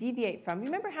to deviate from,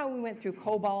 remember how we went through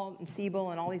COBOL and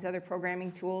Siebel and all these other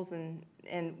programming tools and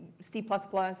C++,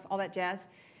 all that jazz?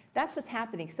 That's what's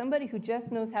happening. Somebody who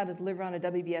just knows how to deliver on a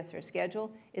WBS or a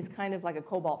schedule is kind of like a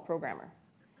COBOL programmer.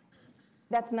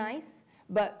 That's nice,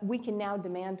 but we can now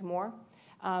demand more.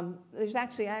 I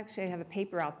actually have a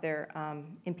paper out there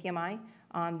in PMI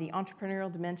on the entrepreneurial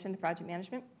dimension of project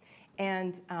management.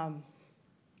 And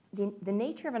the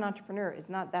nature of an entrepreneur is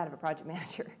not that of a project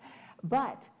manager.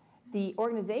 But the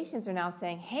organizations are now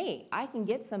saying, hey, I can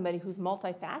get somebody who's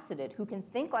multifaceted, who can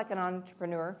think like an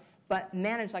entrepreneur, but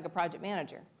manage like a project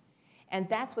manager. And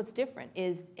that's what's different,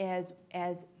 is as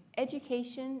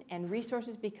education and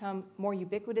resources become more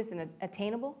ubiquitous and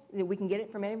attainable, that we can get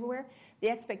it from everywhere, the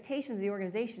expectations of the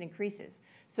organization increases.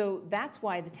 So that's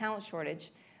why the talent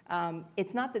shortage,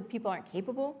 it's not that people aren't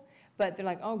capable, but they're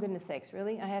like, oh, goodness sakes,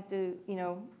 really? I have to,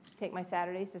 take my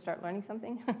Saturdays to start learning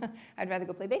something? I'd rather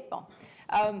go play baseball.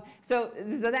 So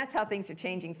that's how things are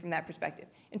changing from that perspective.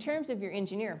 In terms of your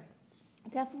engineer,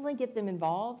 definitely get them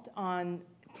involved on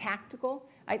tactical.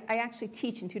 I actually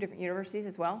teach in 2 different universities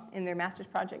as well in their master's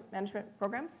project management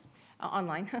programs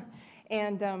online.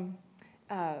 And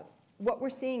what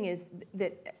we're seeing is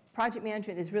that project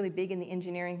management is really big in the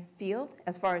engineering field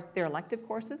as far as their elective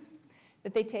courses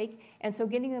that they take. And so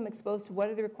getting them exposed to what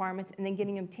are the requirements and then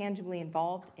getting them tangibly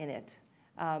involved in it.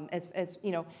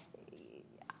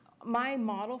 My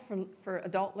model for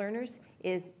adult learners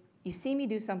is you see me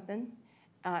do something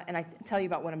and I tell you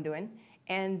about what I'm doing,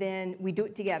 and then we do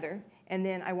it together, and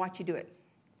then I watch you do it.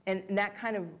 And that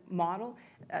kind of model,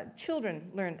 children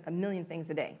learn a million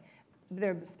things a day.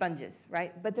 They're sponges,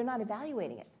 right? But they're not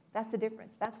evaluating it. That's the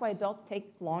difference. That's why adults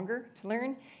take longer to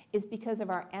learn, is because of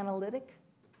our analytic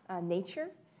nature.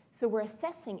 So we're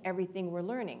assessing everything we're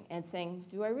learning and saying,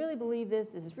 do I really believe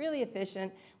this? Is this really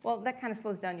efficient? Well, that kind of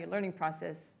slows down your learning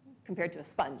process compared to a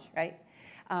sponge, right?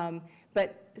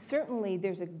 But certainly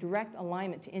there's a direct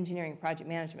alignment to engineering and project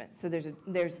management. So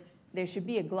there should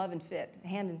be a glove and fit, a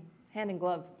hand and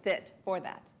glove fit for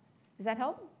that. Does that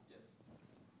help?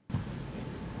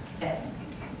 Yes.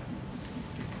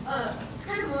 It's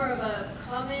kind of more of a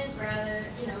comment, rather,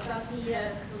 about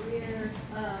the career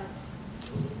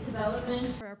development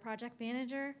for a project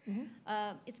manager.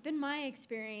 Mm-hmm. It's been my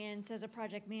experience as a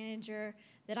project manager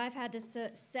that I've had to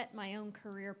set my own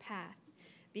career path,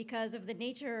 because of the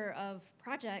nature of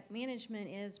project management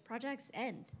is projects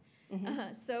end.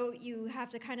 Mm-hmm. So you have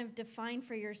to kind of define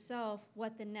for yourself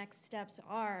what the next steps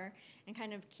are and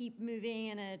kind of keep moving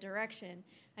in a direction.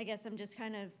 I guess I'm just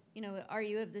kind of, are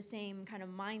you of the same kind of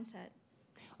mindset?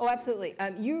 Oh, absolutely.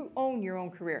 You own your own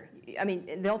career. I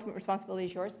mean, the ultimate responsibility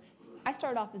is yours. I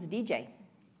started off as a DJ.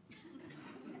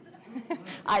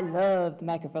 I love the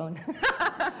microphone.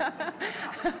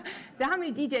 So how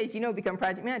many DJs do you know become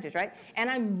project managers, right? And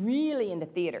I'm really into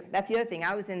theater. That's the other thing.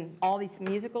 I was in all these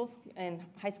musicals in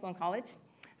high school and college.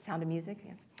 Sound of Music,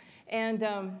 yes. And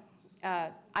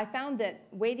I found that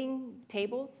waiting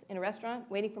tables in a restaurant,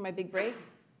 waiting for my big break,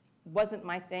 wasn't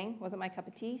my thing, wasn't my cup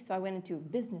of tea, so I went into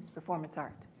business performance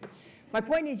art. My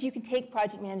point is you can take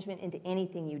project management into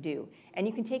anything you do, and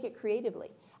you can take it creatively.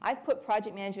 I've put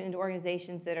project management into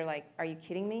organizations that are like, are you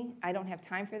kidding me? I don't have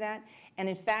time for that. And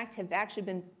in fact, have actually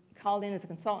been called in as a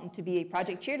consultant to be a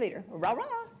project cheerleader, rah,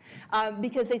 rah,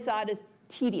 because they saw it as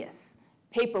tedious,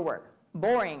 paperwork,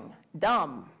 boring,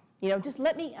 dumb. Just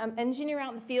let me, I'm an engineer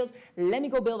out in the field, let me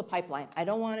go build a pipeline. I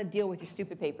don't want to deal with your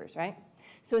stupid papers, right?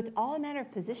 So it's all a matter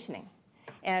of positioning.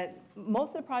 And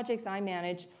most of the projects I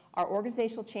manage are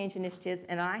organizational change initiatives,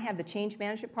 and I have the change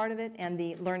management part of it and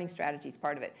the learning strategies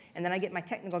part of it. And then I get my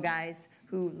technical guys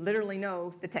who literally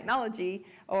know the technology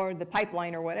or the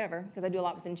pipeline or whatever, because I do a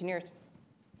lot with engineers,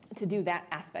 to do that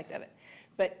aspect of it.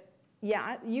 But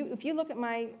yeah, if you look at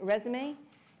my resume,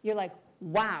 you're like,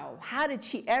 wow, how did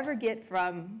she ever get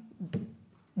from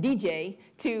DJ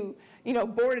to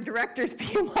board of directors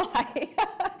PMI?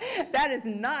 That is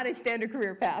not a standard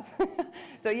career path.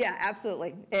 So yeah,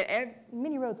 absolutely.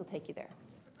 Many roads will take you there.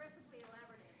 Progressively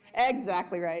elaborative. Right?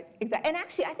 Exactly right. Exactly. And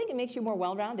actually, I think it makes you more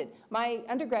well-rounded. My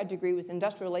undergrad degree was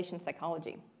industrial relations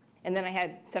psychology. And then I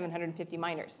had 750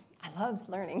 minors. I loved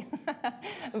learning.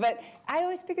 But I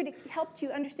always figured it helped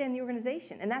you understand the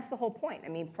organization. And that's the whole point. I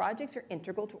mean, projects are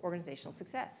integral to organizational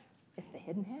success. It's the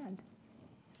hidden hand.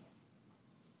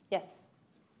 Yes.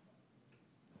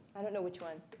 I don't know which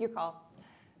one. Your call.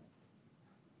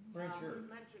 You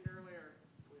mentioned earlier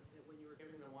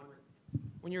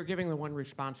When you were giving the one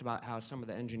response about how some of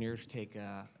the engineers take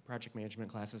project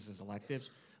management classes as electives,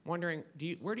 I'm wondering,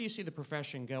 where do you see the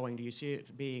profession going? Do you see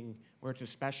it being where it's a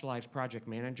specialized project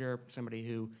manager, somebody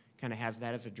who kind of has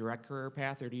that as a direct career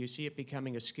path, or do you see it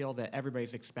becoming a skill that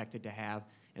everybody's expected to have,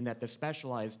 and that the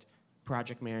specialized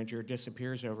project manager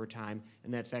disappears over time,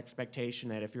 and that's the expectation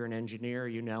that if you're an engineer,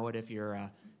 you know it, if you're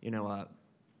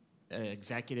an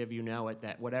executive, you know it,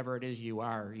 that whatever it is you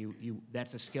are,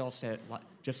 that's a skill set,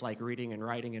 just like reading and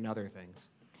writing and other things.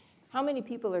 How many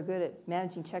people are good at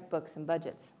managing checkbooks and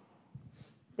budgets?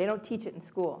 They don't teach it in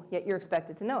school, yet you're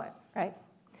expected to know it, right?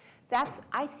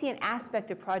 I see an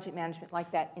aspect of project management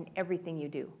like that in everything you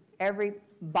do. Every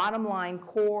bottom line,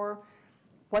 core,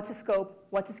 what's a scope,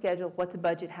 what's a schedule, what's a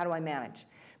budget, how do I manage?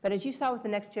 But as you saw with the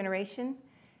next generation,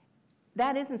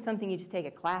 that isn't something you just take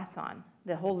a class on.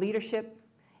 The whole leadership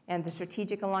and the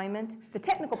strategic alignment, the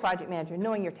technical project manager,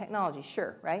 knowing your technology,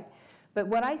 sure, right? But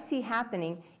what I see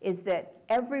happening is that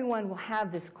everyone will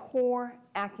have this core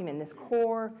acumen, this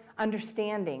core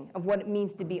understanding of what it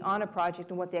means to be on a project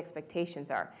and what the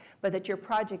expectations are. But that your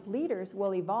project leaders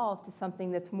will evolve to something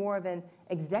that's more of an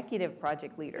executive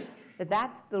project leader.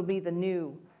 That'll be the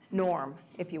new norm,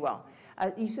 if you will.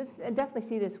 You should definitely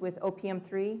see this with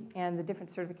OPM3 and the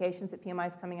different certifications that PMI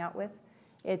is coming out with.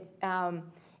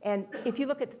 And if you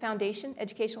look at the foundation,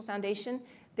 educational foundation,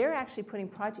 they're actually putting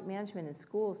project management in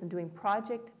schools and doing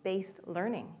project-based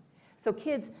learning. So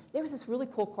kids, there was this really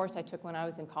cool course I took when I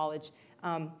was in college.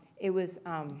 It was,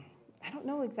 I don't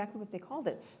know exactly what they called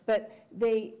it, but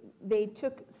they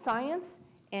took science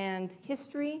and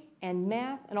history and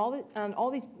math and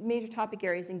all these major topic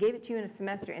areas and gave it to you in a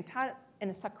semester and taught it in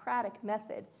a Socratic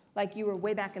method, like you were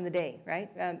way back in the day, right,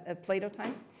 Plato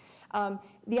time.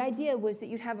 The idea was that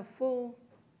you'd have a full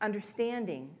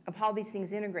understanding of how these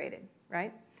things integrated,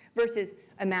 right? Versus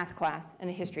a math class and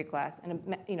a history class and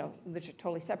which are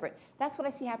totally separate. That's what I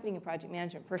see happening in project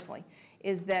management personally,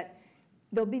 is that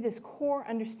there'll be this core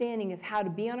understanding of how to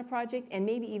be on a project and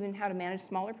maybe even how to manage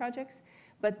smaller projects,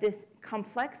 but this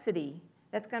complexity,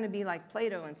 that's going to be like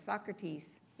Plato and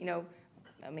Socrates,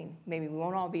 I mean, maybe we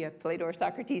won't all be a Plato or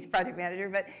Socrates project manager,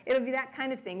 but it'll be that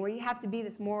kind of thing where you have to be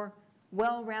this more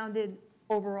well-rounded,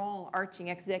 overall arching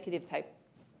executive type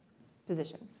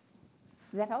position.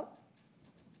 Does that help?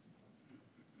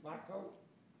 My coat.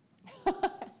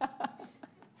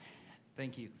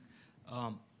 Thank you.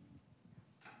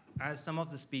 As some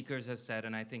of the speakers have said,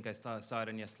 and I think I saw it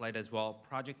on your slide as well,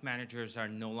 project managers are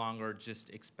no longer just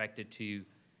expected to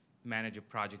manage a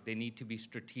project. They need to be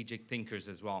strategic thinkers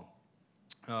as well.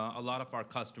 A lot of our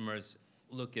customers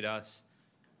look at us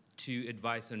to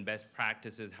advise on best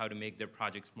practices, how to make their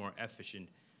projects more efficient.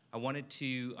 I wanted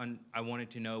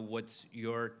to know what's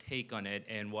your take on it,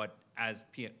 and what,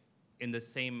 in the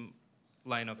same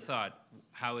line of thought,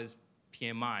 how is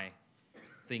PMI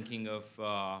thinking of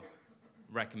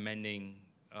recommending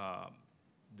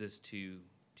this to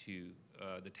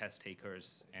the test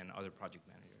takers and other project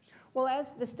managers? Well,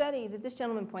 as the study that this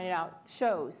gentleman pointed out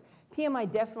shows, PMI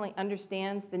definitely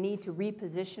understands the need to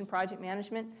reposition project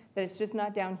management, that it's just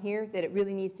not down here, that it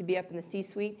really needs to be up in the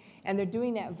C-suite, and they're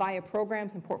doing that via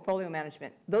programs and portfolio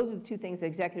management. Those are the two things that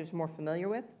executives are more familiar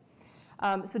with.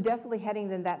 So definitely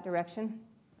heading in that direction.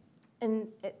 And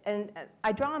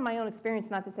I draw on my own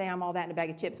experience, not to say I'm all that in a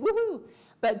bag of chips, woohoo,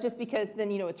 but just because then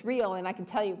it's real and I can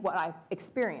tell you what I've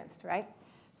experienced, right?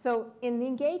 So in the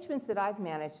engagements that I've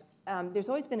managed, there's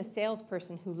always been a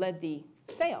salesperson who led the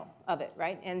sale of it,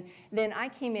 right? And then I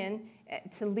came in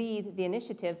to lead the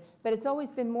initiative, but it's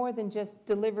always been more than just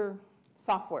deliver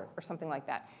software or something like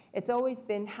that. It's always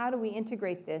been, how do we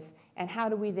integrate this, and how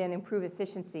do we then improve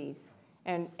efficiencies?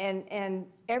 And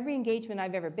every engagement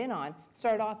I've ever been on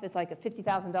started off as like a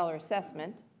 $50,000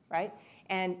 assessment, right?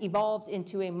 And evolved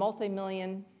into a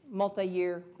multi-million,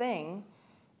 multi-year thing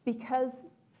because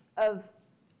of,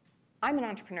 I'm an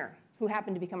entrepreneur who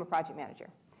happened to become a project manager.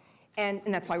 And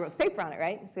that's why I wrote the paper on it,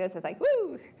 right? So it's like,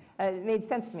 woo, it made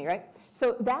sense to me, right?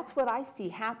 So that's what I see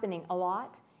happening a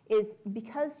lot, is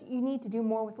because you need to do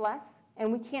more with less,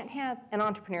 and we can't have an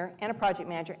entrepreneur and a project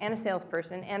manager and a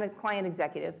salesperson and a client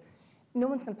executive. No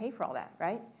one's going to pay for all that,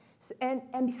 right? So, and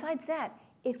besides that,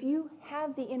 if you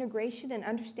have the integration and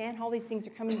understand how all these things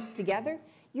are coming together,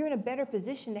 you're in a better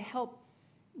position to help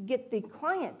get the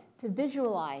client to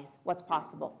visualize what's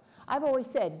possible. I've always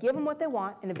said, give them what they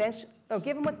want, and eventually, or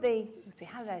give them what they, let's see,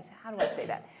 how do I say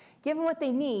that? Give them what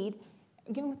they need,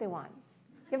 give them what they want.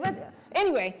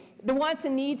 Anyway, the wants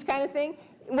and needs kind of thing.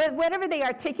 Whatever they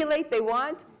articulate they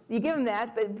want, you give them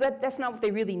that, but that's not what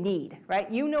they really need, right?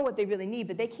 You know what they really need,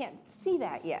 but they can't see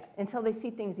that yet until they see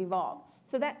things evolve.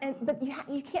 So that, but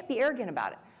you can't be arrogant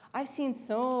about it. I've seen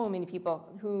so many people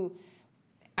who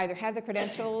either have the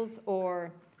credentials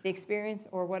or the experience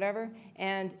or whatever,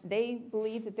 and they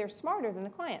believe that they're smarter than the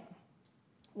client.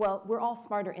 Well, we're all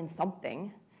smarter in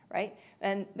something, right?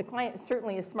 And the client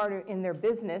certainly is smarter in their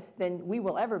business than we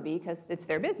will ever be, because it's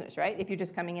their business, right? If you're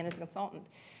just coming in as a consultant.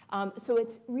 So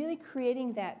it's really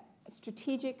creating that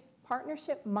strategic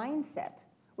partnership mindset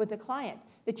with the client,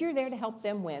 that you're there to help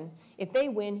them win. If they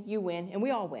win, you win, and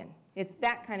we all win. It's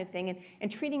that kind of thing,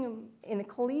 and treating them in a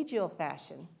collegial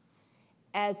fashion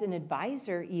as an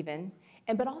advisor even,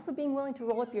 but also being willing to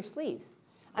roll up your sleeves.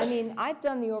 I mean, I've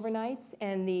done the overnights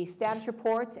and the status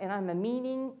reports, and I'm a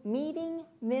meeting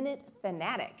minute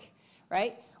fanatic,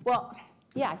 right? Well,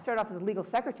 yeah, I started off as a legal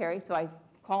secretary, so I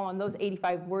call on those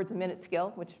 85 words a minute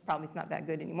skill, which probably is not that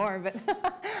good anymore,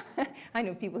 but I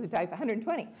know people who type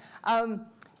 120.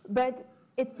 But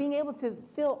it's being able to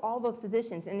fill all those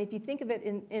positions. And if you think of it,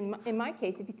 in my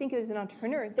case, if you think of it as an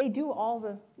entrepreneur, they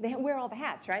wear all the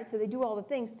hats, right? So they do all the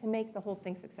things to make the whole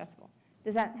thing successful.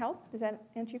 Does that help? Does that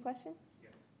answer your question? Yeah.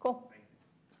 Cool.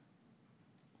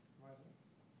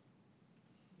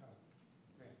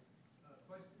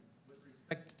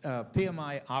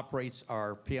 PMI operates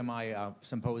our PMI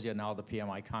Symposia, now the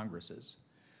PMI Congresses.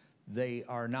 They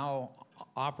are now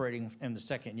operating in the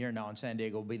second year now in San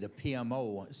Diego, will be the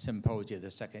PMO Symposia, the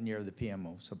second year of the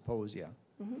PMO Symposia.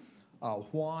 Mm-hmm.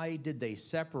 Why did they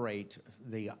separate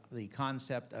the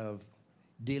concept of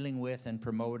dealing with and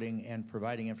promoting and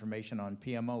providing information on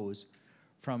PMOs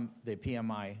from the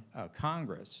PMI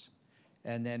Congress?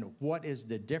 And then what is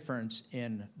the difference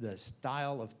in the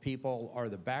style of people or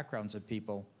the backgrounds of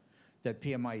people that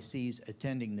PMI sees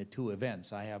attending the two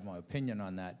events? I have my opinion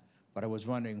on that, but I was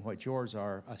wondering what yours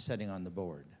are sitting on the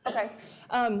board. Okay.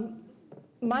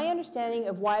 My understanding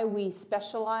of why we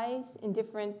specialize in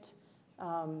different,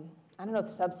 I don't know if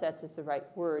subsets is the right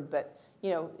word, but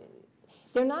you know,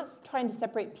 they're not trying to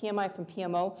separate PMI from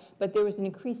PMO, but there was an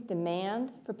increased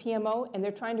demand for PMO, and they're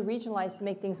trying to regionalize to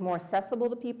make things more accessible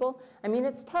to people. I mean,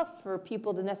 it's tough for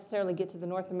people to necessarily get to the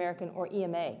North American or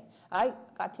EMA. I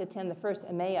got to attend the first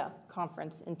EMEA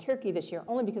conference in Turkey this year,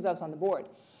 only because I was on the board.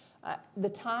 The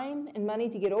time and money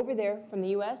to get over there from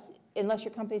the US, unless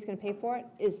your company's going to pay for it,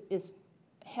 is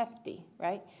hefty,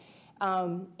 right?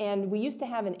 And we used to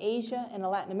have an Asia and a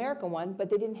Latin America one, but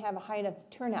they didn't have a high enough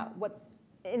turnout.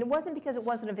 And it wasn't because it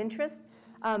wasn't of interest.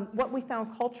 What we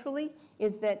found culturally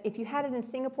is that if you had it in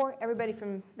Singapore, everybody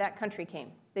from that country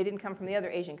came. They didn't come from the other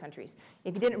Asian countries.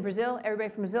 If you did it in Brazil, everybody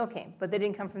from Brazil came, but they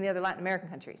didn't come from the other Latin American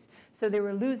countries. So they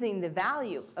were losing the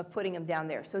value of putting them down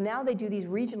there. So now they do these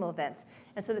regional events.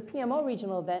 And so the PMO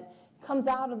regional event comes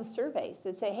out of the surveys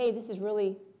that say, hey, this is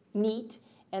really neat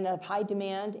and of high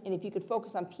demand, and if you could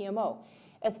focus on PMO.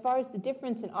 As far as the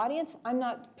difference in audience, I'm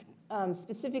not I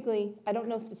don't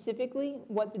know specifically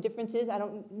what the difference is. I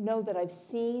don't know that I've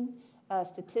seen a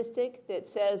statistic that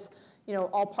says, you know,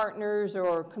 all partners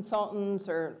or consultants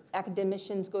or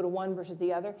academicians go to one versus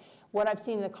the other. What I've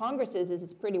seen in the congresses is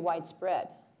it's pretty widespread.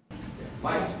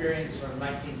 My experience from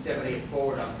 1978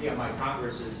 forward on PMI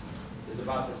congresses is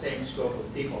about the same scope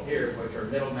of people here, which are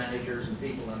middle managers and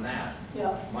people in that.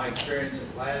 Yeah. My experience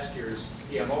at last year's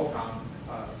PMO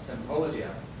Symposia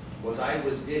was I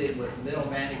was dealing with middle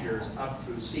managers up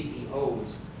through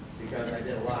CEOs because I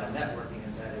did a lot of networking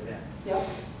at that event. Yep.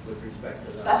 With respect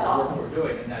to the work we're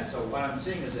doing. And that, so what I'm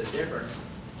seeing is a difference,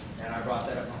 and I brought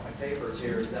that up on my papers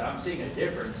here, is that I'm seeing a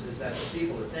difference is that the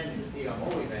people attending the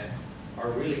PMO event are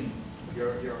really,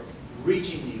 you're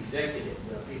reaching the executive,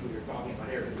 the people you're talking about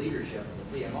here, the leadership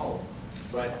of the PMO.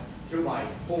 But through my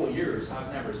whole years,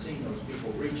 I've never seen those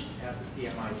people reached at the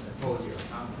PMI Symposium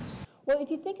or Congress. Well,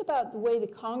 if you think about the way the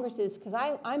Congress is,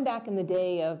 because I'm back in the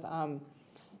day of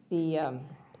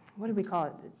what do we call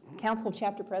it? Council of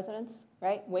Chapter Presidents,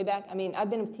 right? Way back. I mean, I've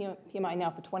been with PMI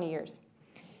now for 20 years.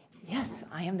 Yes,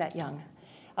 I am that young.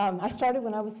 I started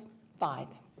when I was 5.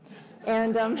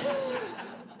 And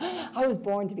I was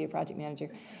born to be a project manager.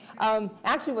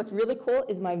 Actually, what's really cool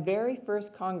is my very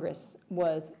first Congress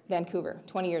was Vancouver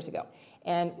 20 years ago.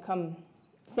 And come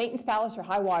Satan's Palace or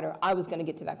high water, I was going to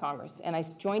get to that Congress. And I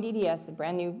joined EDS, a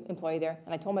brand new employee there,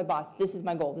 and I told my boss, this is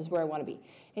my goal, this is where I want to be. And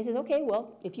he says, okay,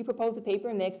 well, if you propose a paper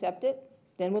and they accept it,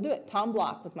 then we'll do it. Tom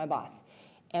Block was my boss.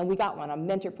 And we got one, a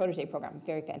mentor-protege program,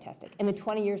 very fantastic. And then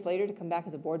 20 years later to come back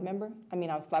as a board member, I mean,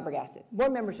 I was flabbergasted.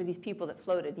 Board members are these people that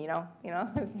floated, you know?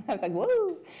 I was like,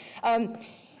 whoa.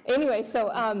 Anyway,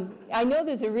 so I know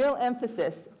there's a real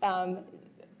emphasis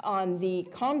on the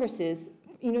Congresses,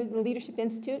 you know, the Leadership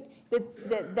Institute,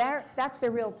 that's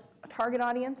their real target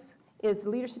audience, is the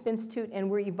Leadership Institute, and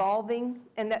we're evolving.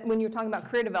 And that when you're talking about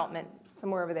career development,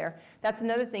 somewhere over there. That's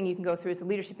another thing you can go through is the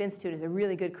Leadership Institute is a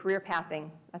really good career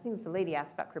pathing. I think it's a lady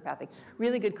asked about career pathing.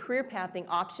 Really good career pathing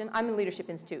option. I'm a Leadership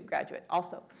Institute graduate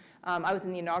also. I was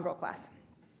in the inaugural class.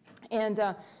 And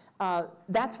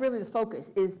that's really the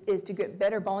focus, is to get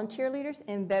better volunteer leaders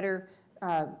and better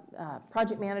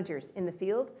project managers in the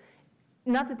field.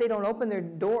 Not that they don't open their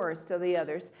doors to the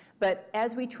others, but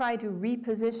as we try to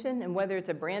reposition, and whether it's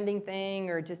a branding thing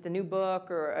or just a new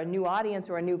book or a new audience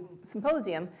or a new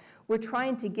symposium, we're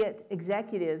trying to get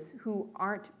executives who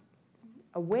aren't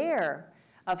aware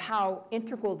of how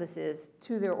integral this is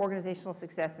to their organizational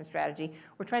success and strategy.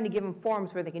 We're trying to give them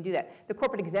forums where they can do that. The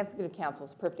Corporate Executive Council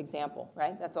is a perfect example,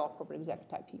 right? That's all corporate executive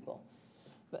type people.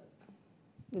 But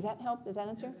does that help? Does that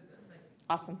answer?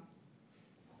 Awesome.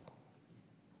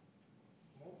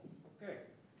 Okay.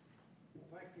 Well,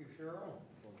 thank you, Cheryl,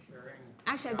 for sharing.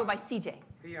 Actually, I go by CJ,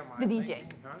 PMI the DJ.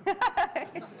 thinking, huh?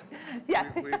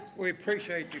 Yeah. We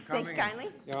appreciate you coming. Thank you kindly.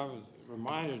 Yeah, I was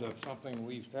reminded of something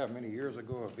we used to have many years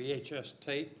ago, a VHS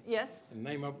tape. Yes. The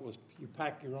name of it was You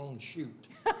Pack Your Own Chute.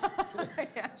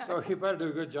 So you better do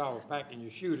a good job of packing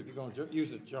your chute if you're going to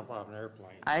use it to jump out of an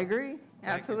airplane. I agree.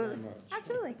 Thank you very Absolutely. much.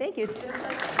 Absolutely. Thank you.